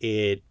did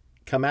it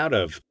come out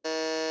of?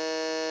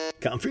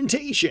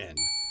 Confrontation.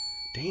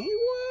 Dang,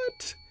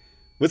 what?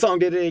 What song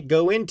did it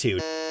go into?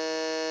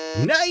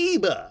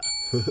 Naiba.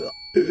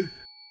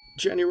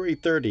 January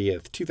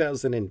 30th,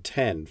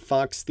 2010,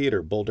 Fox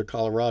Theater, Boulder,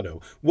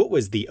 Colorado. What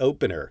was the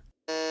opener?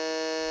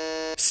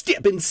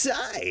 Step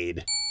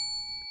Inside.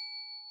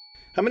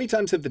 How many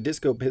times have the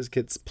Disco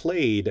Biscuits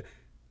played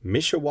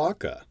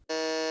Mishawaka?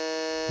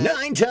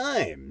 9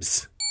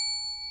 times.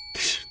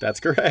 That's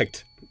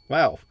correct.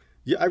 Wow.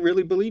 Yeah, I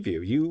really believe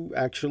you. You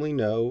actually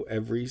know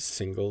every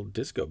single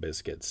Disco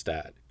Biscuit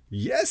stat.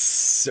 Yes,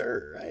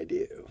 sir, I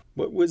do.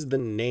 What was the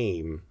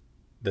name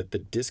that the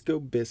Disco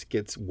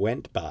Biscuits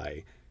went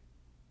by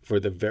for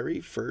the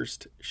very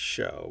first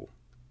show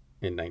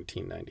in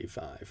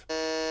 1995?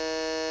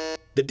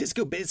 The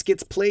Disco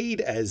Biscuits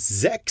played as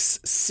Zex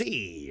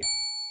C.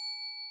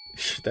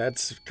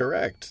 That's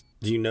correct.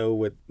 Do you know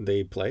what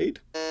they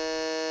played?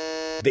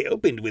 They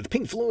opened with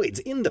Pink Floyd's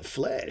In the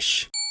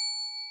Flesh.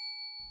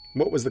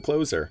 What was the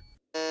closer?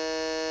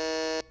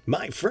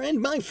 My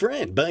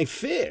Friend by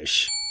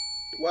Fish.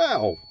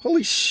 Wow.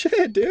 Holy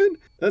shit, dude.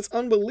 That's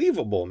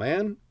unbelievable,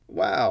 man.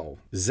 Wow.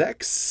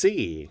 Zex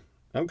C.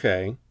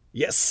 Okay.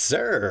 Yes,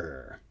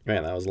 sir.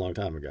 Man, that was a long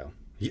time ago.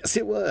 Yes,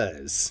 it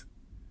was.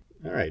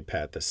 All right,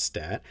 Pat the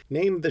Stat.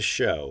 Name the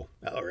show.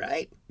 All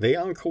right. They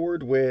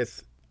encored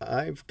with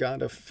I've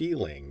Got a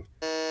Feeling.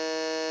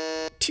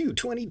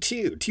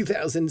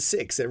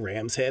 2/22/2006 at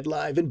Rams Head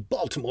Live in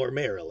Baltimore,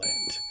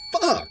 Maryland.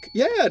 Fuck!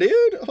 Yeah,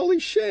 dude! Holy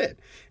shit!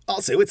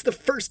 Also, it's the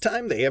first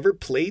time they ever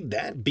played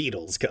that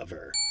Beatles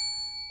cover.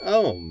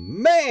 Oh,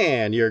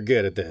 man, you're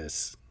good at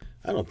this.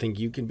 I don't think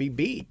you can be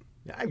beat.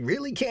 I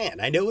really can.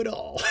 I know it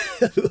all.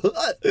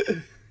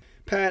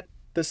 Pat,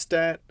 the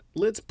stat,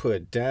 let's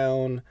put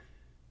down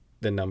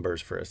the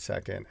numbers for a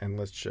second and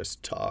let's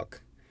just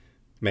talk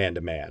man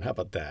to man. How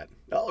about that?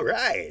 All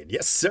right.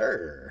 Yes,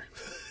 sir.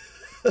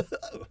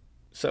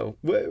 So,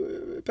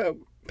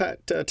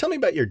 Pat, tell me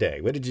about your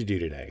day. What did you do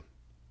today?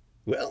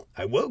 Well,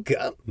 I woke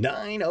up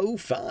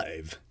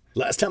 9:05.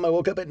 Last time I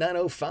woke up at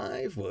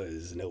 9:05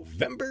 was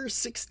November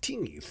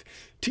 16th,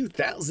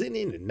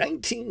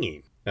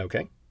 2019.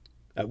 Okay.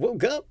 I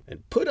woke up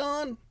and put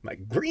on my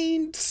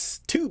green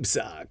tube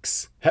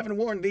socks. Haven't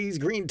worn these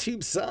green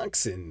tube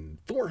socks in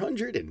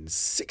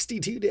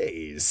 462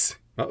 days.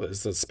 Oh,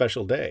 it's a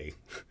special day.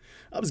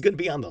 I was going to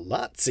be on the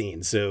lot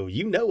scene, so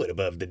you know it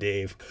above the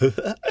Dave.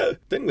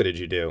 Then what did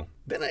you do?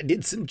 Then I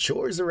did some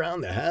chores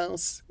around the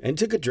house and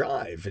took a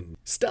drive and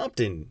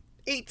stopped and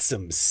ate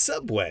some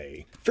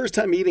Subway. First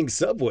time eating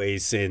Subway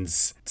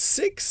since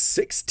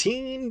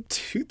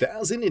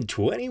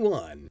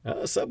 6/16/2021.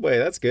 Oh, Subway,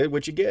 that's good.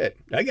 What'd you get?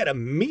 I got a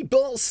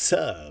meatball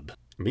sub.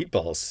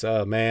 Meatball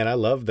sub, man, I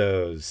love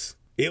those.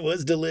 It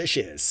was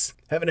delicious.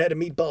 Haven't had a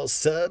meatball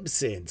sub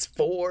since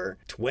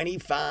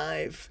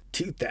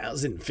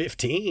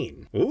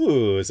 4/25/2015.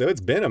 Ooh, so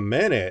it's been a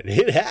minute.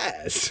 It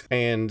has.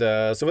 And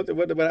so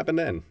what happened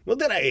then? Well,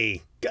 then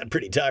I got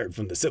pretty tired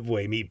from the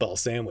Subway meatball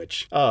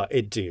sandwich.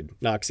 Dude,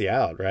 knocks you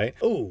out, right?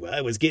 Oh, I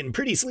was getting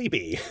pretty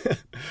sleepy.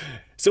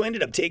 So I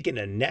ended up taking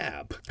a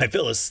nap. I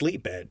fell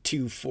asleep at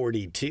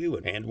 2:42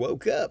 and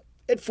woke up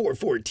at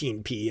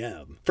 4:14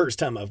 p.m. First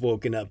time I've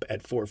woken up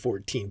at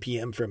 4:14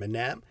 p.m. from a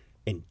nap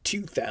in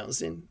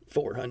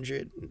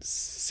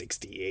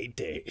 2,468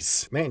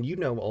 days. Man, you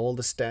know all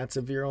the stats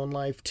of your own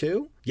life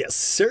too? Yes,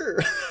 sir.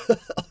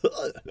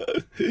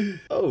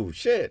 Oh,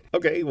 shit.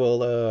 Okay,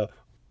 well,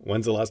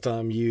 when's the last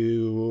time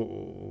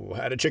you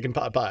had a chicken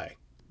pot pie?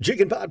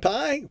 Chicken pot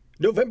pie?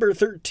 November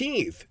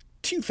 13th.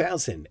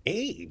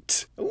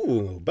 2008.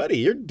 Ooh, buddy,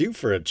 you're due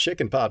for a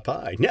chicken pot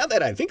pie. Now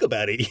that I think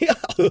about it, yeah,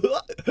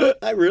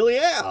 I really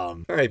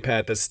am. All right,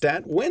 Pat, the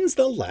stat. When's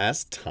the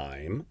last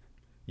time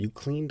you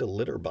cleaned a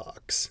litter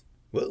box?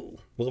 Whoa,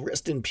 well,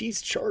 rest in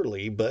peace,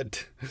 Charlie,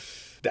 but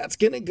that's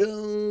gonna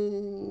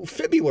go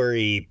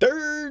February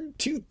 3rd,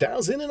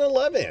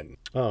 2011.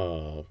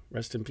 Oh,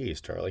 rest in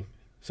peace, Charlie.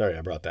 Sorry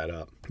I brought that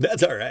up.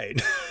 That's all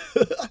right.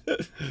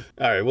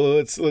 All right, well,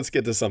 let's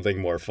get to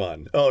something more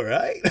fun. All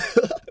right.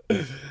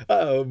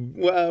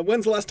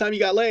 When's the last time you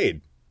got laid?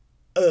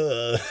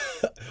 Let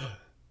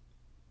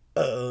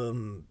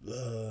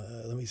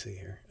me see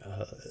here.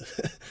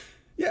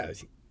 Yeah,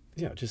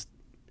 just,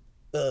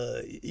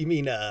 you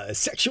mean,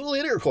 sexual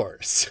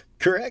intercourse,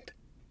 correct?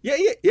 Yeah,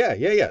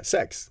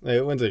 sex.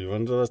 When's the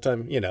last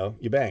time,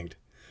 you banged?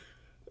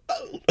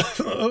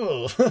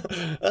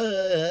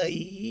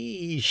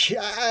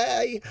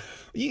 Shy?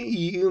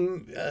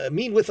 You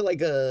mean with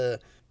like a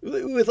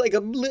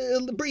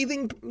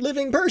breathing,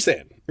 living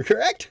person,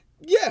 correct?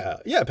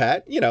 Yeah,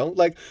 Pat.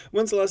 Like,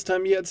 when's the last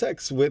time you had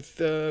sex with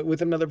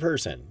another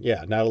person?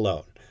 Yeah, not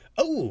alone.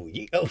 Oh,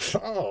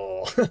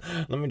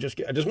 let me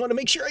I just want to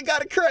make sure I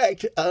got it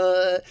correct.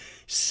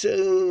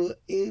 So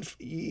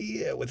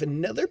with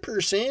another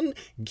person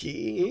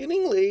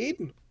getting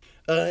laid,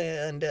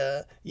 and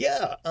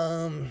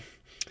I'm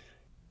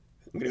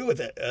gonna go with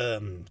it.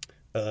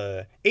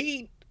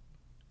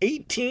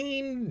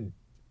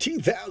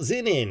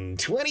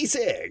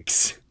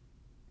 2026.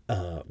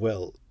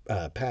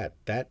 Pat,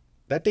 that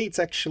date's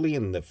actually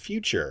in the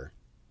future.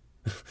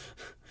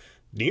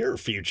 Near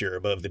future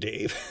above the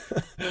Dave.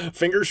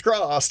 Fingers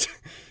crossed.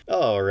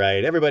 All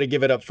right, everybody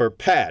give it up for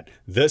Pat,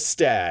 the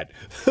stat.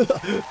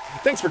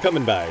 Thanks for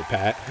coming by,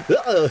 Pat.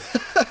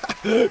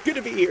 Good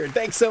to be here.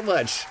 Thanks so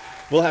much.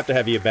 We'll have to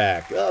have you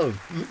back. Oh,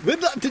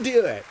 we'd love to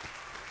do it.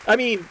 I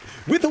mean,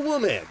 with a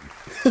woman.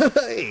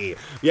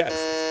 Yes,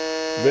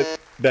 with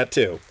that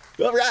too.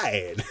 All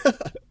right.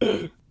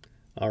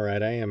 All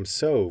right, I am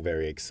so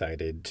very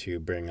excited to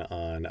bring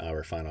on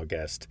our final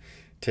guest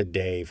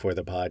today for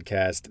the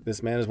podcast.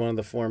 This man is one of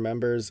the 4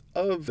 members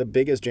of the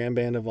biggest jam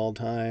band of all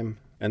time,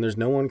 and there's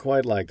no one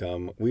quite like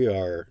him. We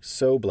are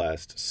so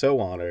blessed, so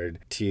honored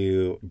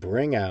to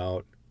bring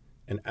out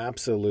an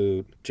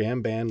absolute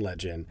jam band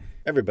legend.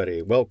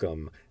 Everybody,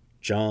 welcome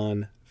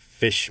Jon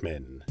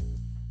Fishman.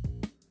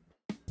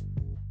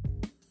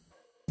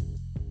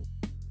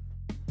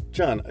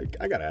 Jon,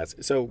 I gotta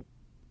ask. So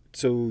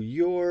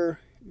your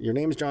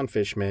name's Jon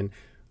Fishman.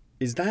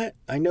 Is that,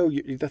 I know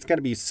that's got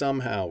to be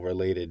somehow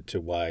related to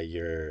why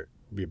your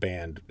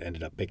band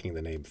ended up picking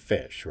the name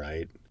Fish,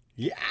 right?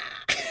 Yeah.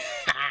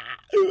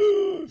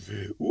 Woo!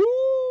 Woo!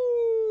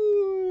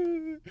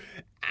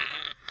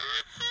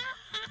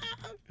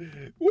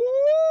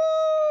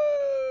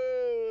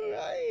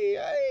 Aye.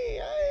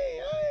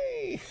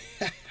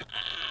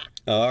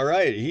 All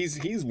right,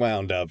 he's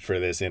wound up for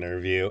this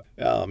interview.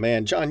 Oh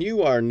man, Jon,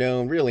 you are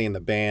known really in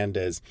the band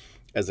as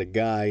a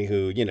guy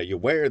who, you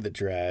wear the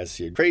dress,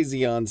 you're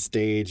crazy on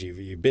stage,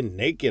 you've been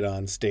naked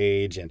on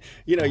stage, and,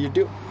 you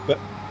do... But,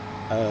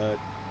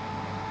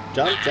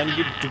 Jon,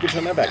 you can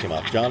turn that vacuum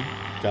off. Jon,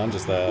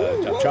 just,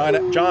 I'm trying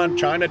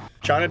to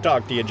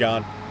talk to you,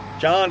 Jon.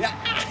 Jon,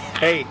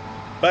 hey,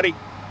 buddy.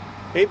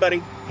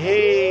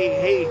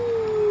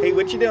 Hey,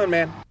 what you doing,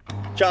 man?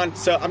 John,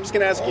 so I'm just going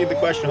to ask you the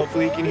question.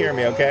 Hopefully you can hear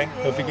me, okay?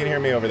 Hopefully you can hear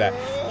me over that.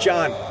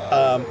 John,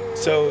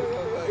 so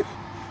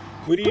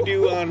what do you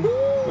do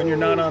when you're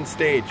not on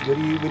stage? What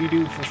do you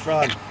do for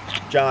fun?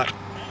 John.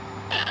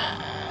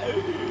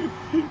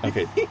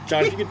 Okay,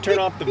 John, if you could turn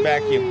off the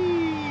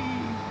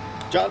vacuum.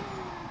 John,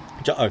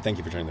 oh, thank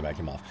you for turning the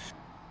vacuum off.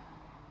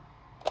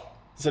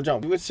 So,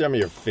 John, what's some of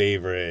your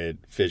favorite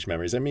fish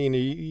memories? I mean,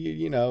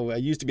 you know, I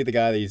used to be the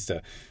guy that used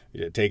to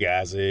take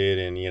acid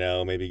and, you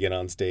know, maybe get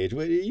on stage.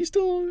 What, you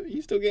still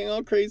getting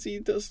all crazy?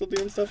 You still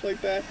doing stuff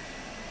like that?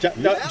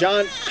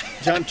 John,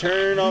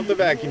 turn off the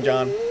vacuum,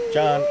 John.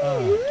 John,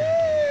 oh,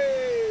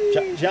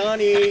 God.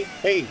 Johnny,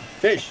 hey,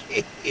 fish.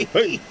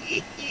 Hey.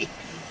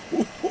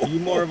 You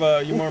more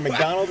a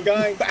McDonald's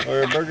guy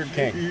or a Burger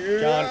King?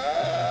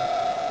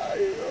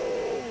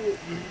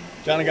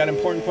 John, I got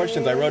important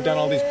questions. I wrote down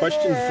all these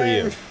questions for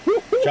you.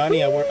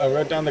 Johnny, I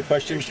wrote down the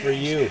questions for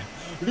you.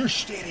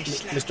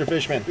 Mr.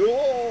 Fishman,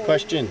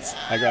 questions.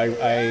 I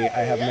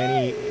have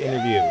many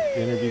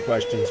interview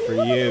questions for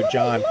you,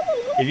 John.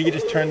 If you could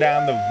just turn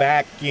down the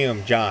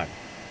vacuum, John.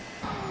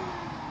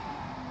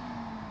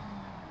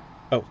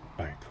 Oh, all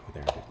right, cool.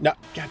 There it is. No,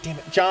 God damn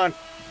it, John.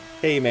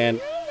 Hey,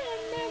 man.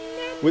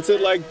 What's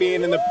it like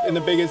being in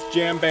the biggest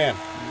jam band?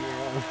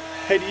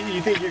 Hey, do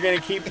you think you're gonna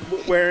keep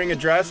wearing a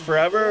dress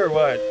forever, or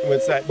what?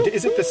 What's that?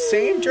 Is it the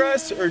same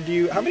dress, or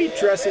how many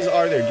dresses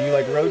are there? Do you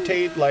like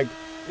rotate like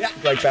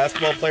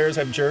basketball players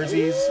have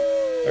jerseys,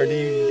 or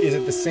is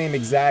it the same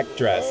exact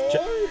dress?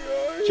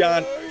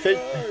 John,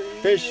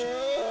 fish,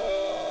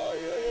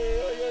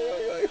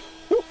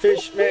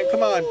 man,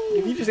 come on.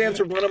 Can you just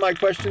answer one of my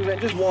questions, man?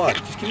 Just one.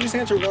 Can you just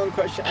answer one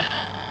question?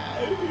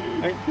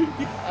 I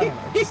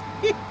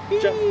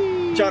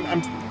don't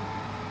know.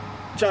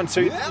 John,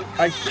 so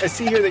I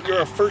see here that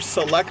you're a first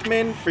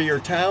selectman for your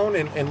town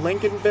in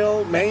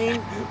Lincolnville,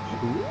 Maine.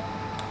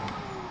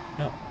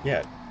 No,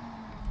 yeah.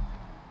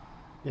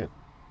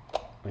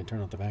 I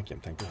turn off the vacuum,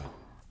 thank God.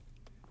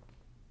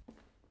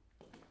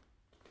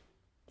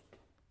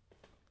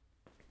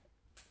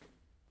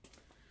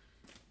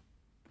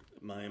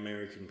 My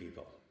American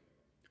people,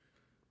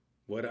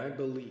 what I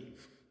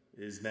believe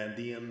is that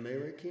the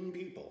American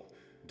people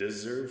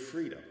deserve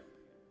freedom,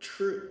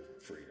 true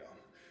freedom.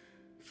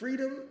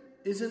 Freedom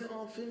is an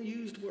often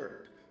used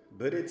word,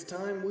 but it's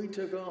time we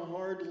took a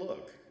hard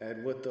look at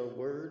what the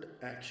word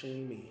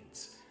actually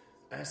means.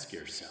 Ask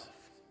yourself,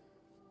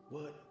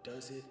 what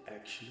does it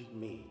actually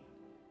mean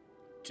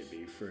to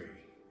be free?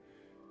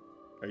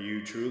 Are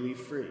you truly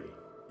free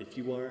if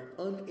you are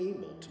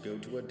unable to go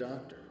to a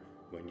doctor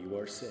when you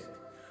are sick,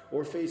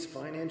 or face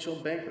financial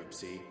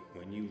bankruptcy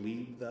when you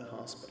leave the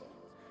hospital?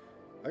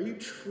 Are you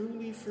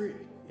truly free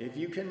if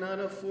you cannot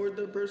afford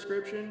the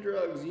prescription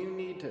drugs you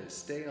need to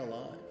stay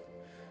alive?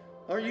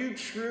 Are you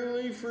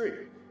truly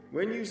free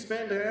when you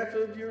spend half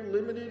of your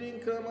limited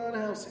income on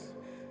housing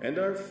and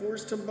are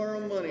forced to borrow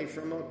money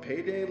from a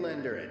payday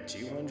lender at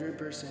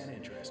 200%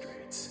 interest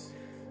rates?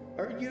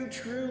 Are you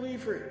truly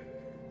free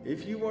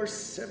if you are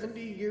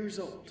 70 years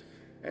old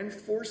and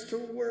forced to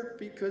work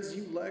because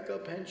you lack a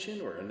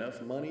pension or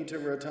enough money to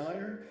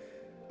retire?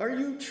 Are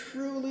you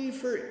truly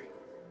free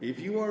if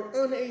you are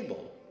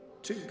unable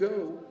to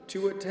go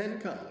to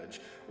attend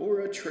college or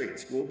a trade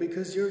school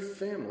because your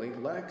family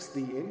lacks the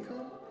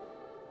income?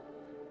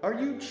 Are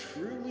you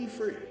truly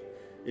free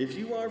if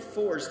you are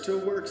forced to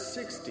work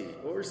 60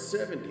 or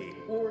 70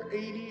 or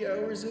 80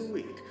 hours a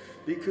week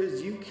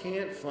because you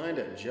can't find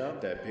a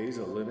job that pays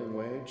a living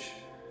wage?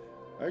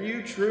 Are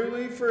you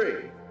truly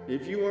free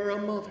if you are a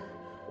mother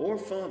or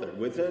father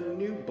with a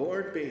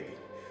newborn baby,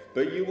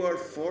 but you are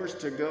forced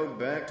to go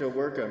back to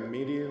work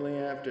immediately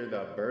after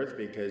the birth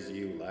because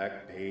you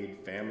lack paid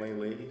family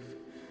leave?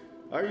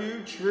 Are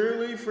you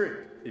truly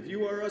free if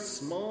you are a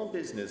small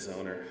business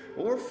owner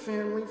or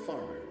family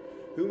farmer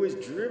who is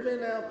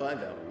driven out by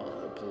the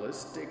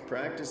monopolistic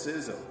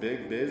practices of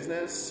big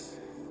business?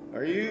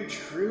 Are you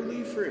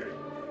truly free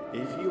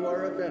if you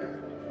are a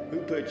veteran who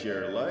put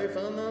your life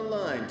on the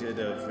line to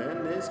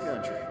defend this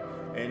country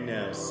and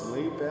now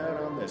sleep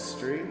out on the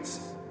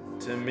streets?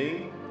 To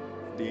me,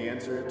 the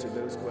answer to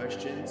those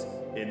questions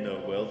in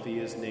the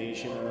wealthiest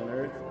nation on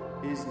earth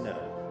is no.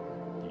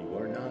 You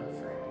are not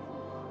free.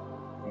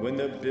 When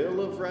the Bill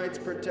of Rights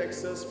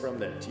protects us from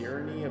the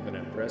tyranny of an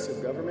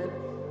oppressive government,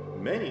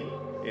 many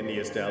in the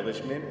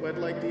establishment would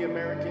like the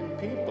American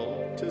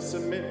people to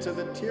submit to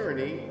the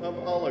tyranny of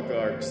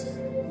oligarchs,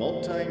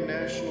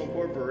 multinational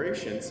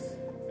corporations,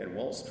 and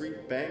Wall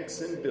Street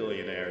banks and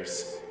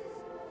billionaires.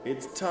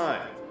 It's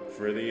time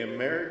for the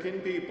American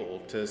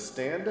people to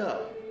stand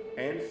up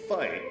and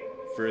fight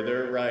for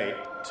their right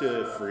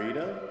to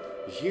freedom,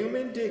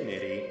 human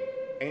dignity,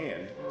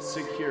 and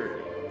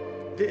security.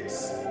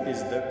 This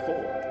is the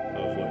core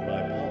of what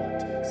my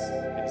politics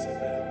is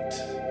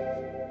about.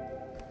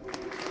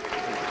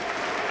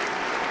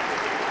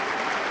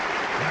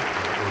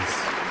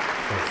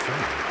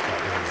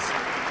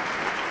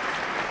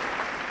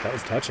 That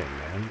was touching,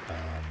 man.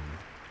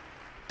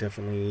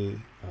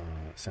 Definitely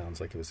sounds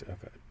like it was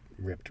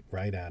ripped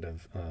right out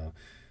of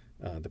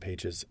the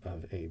pages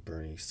of a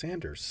Bernie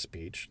Sanders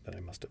speech that I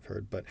must have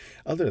heard. But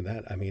other than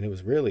that, I mean, it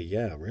was really,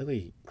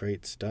 really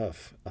great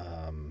stuff.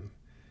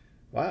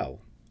 Wow.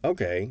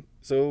 Okay.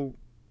 So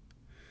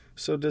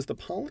does the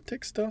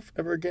politics stuff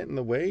ever get in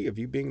the way of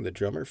you being the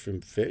drummer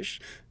from Fish?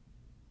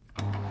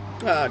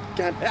 Ah,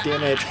 God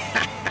damn it.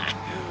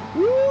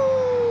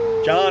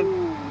 Woo! John.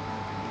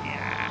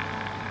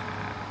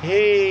 Yeah.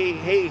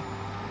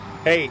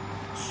 Hey.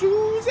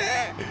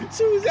 Susan.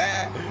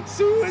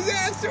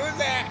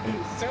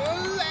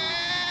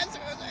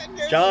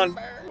 John.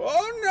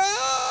 Oh,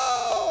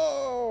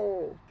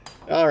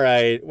 no. All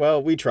right.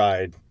 Well, we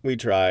tried.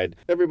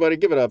 Everybody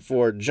give it up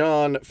for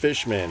John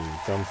Fishman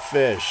from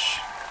Fish.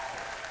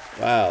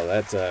 Wow,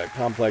 that's a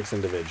complex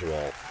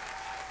individual.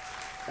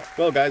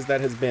 Well, guys,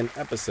 that has been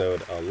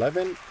episode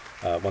 11.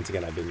 Once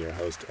again, I've been your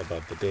host,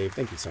 Above the Dave.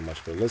 Thank you so much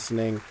for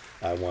listening.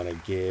 I want to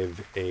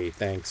give a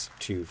thanks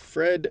to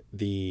Fred,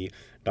 the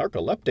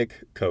narcoleptic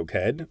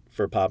cokehead,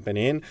 for popping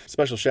in.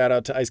 Special shout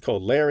out to Ice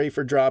Cold Larry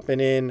for dropping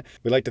in.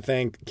 We'd like to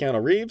thank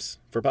Keanu Reeves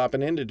for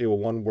popping in to do a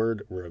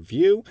one-word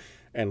review.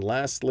 And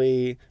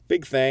lastly,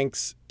 big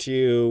thanks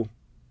to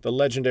the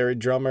legendary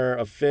drummer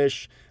of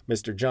Fish,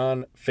 Mr.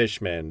 John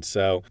Fishman.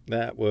 So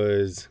that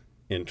was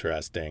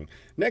interesting.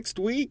 Next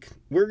week,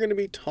 we're going to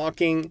be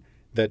talking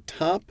the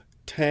top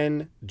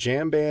 10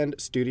 jam band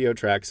studio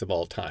tracks of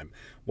all time.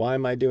 Why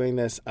am I doing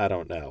this? I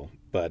don't know.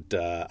 But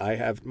I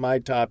have my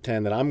top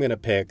 10 that I'm going to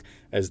pick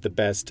as the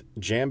best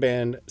jam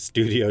band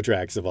studio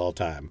tracks of all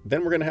time.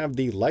 Then we're going to have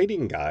the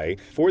lighting guy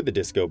for the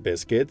Disco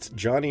Biscuits.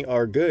 Johnny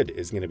R. Good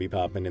is going to be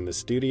popping in the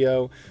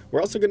studio.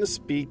 We're also going to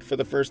speak for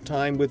the first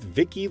time with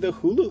Vicky the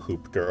Hula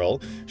Hoop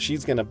Girl.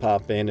 She's going to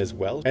pop in as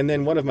well. And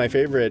then one of my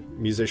favorite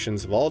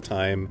musicians of all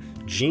time,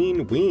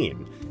 Gene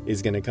Ween,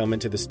 is going to come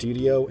into the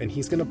studio, and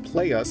he's going to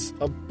play us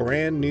a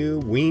brand new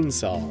Ween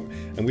song.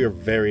 And we are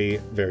very,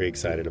 very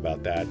excited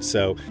about that.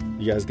 So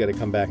you guys got to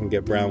come back and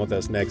get brown with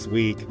us next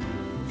week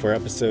for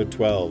episode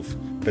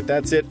 12. But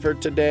that's it for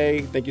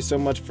today. Thank you so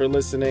much for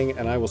listening,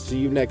 and I will see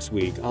you next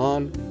week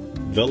on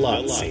The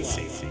Lot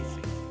Scene.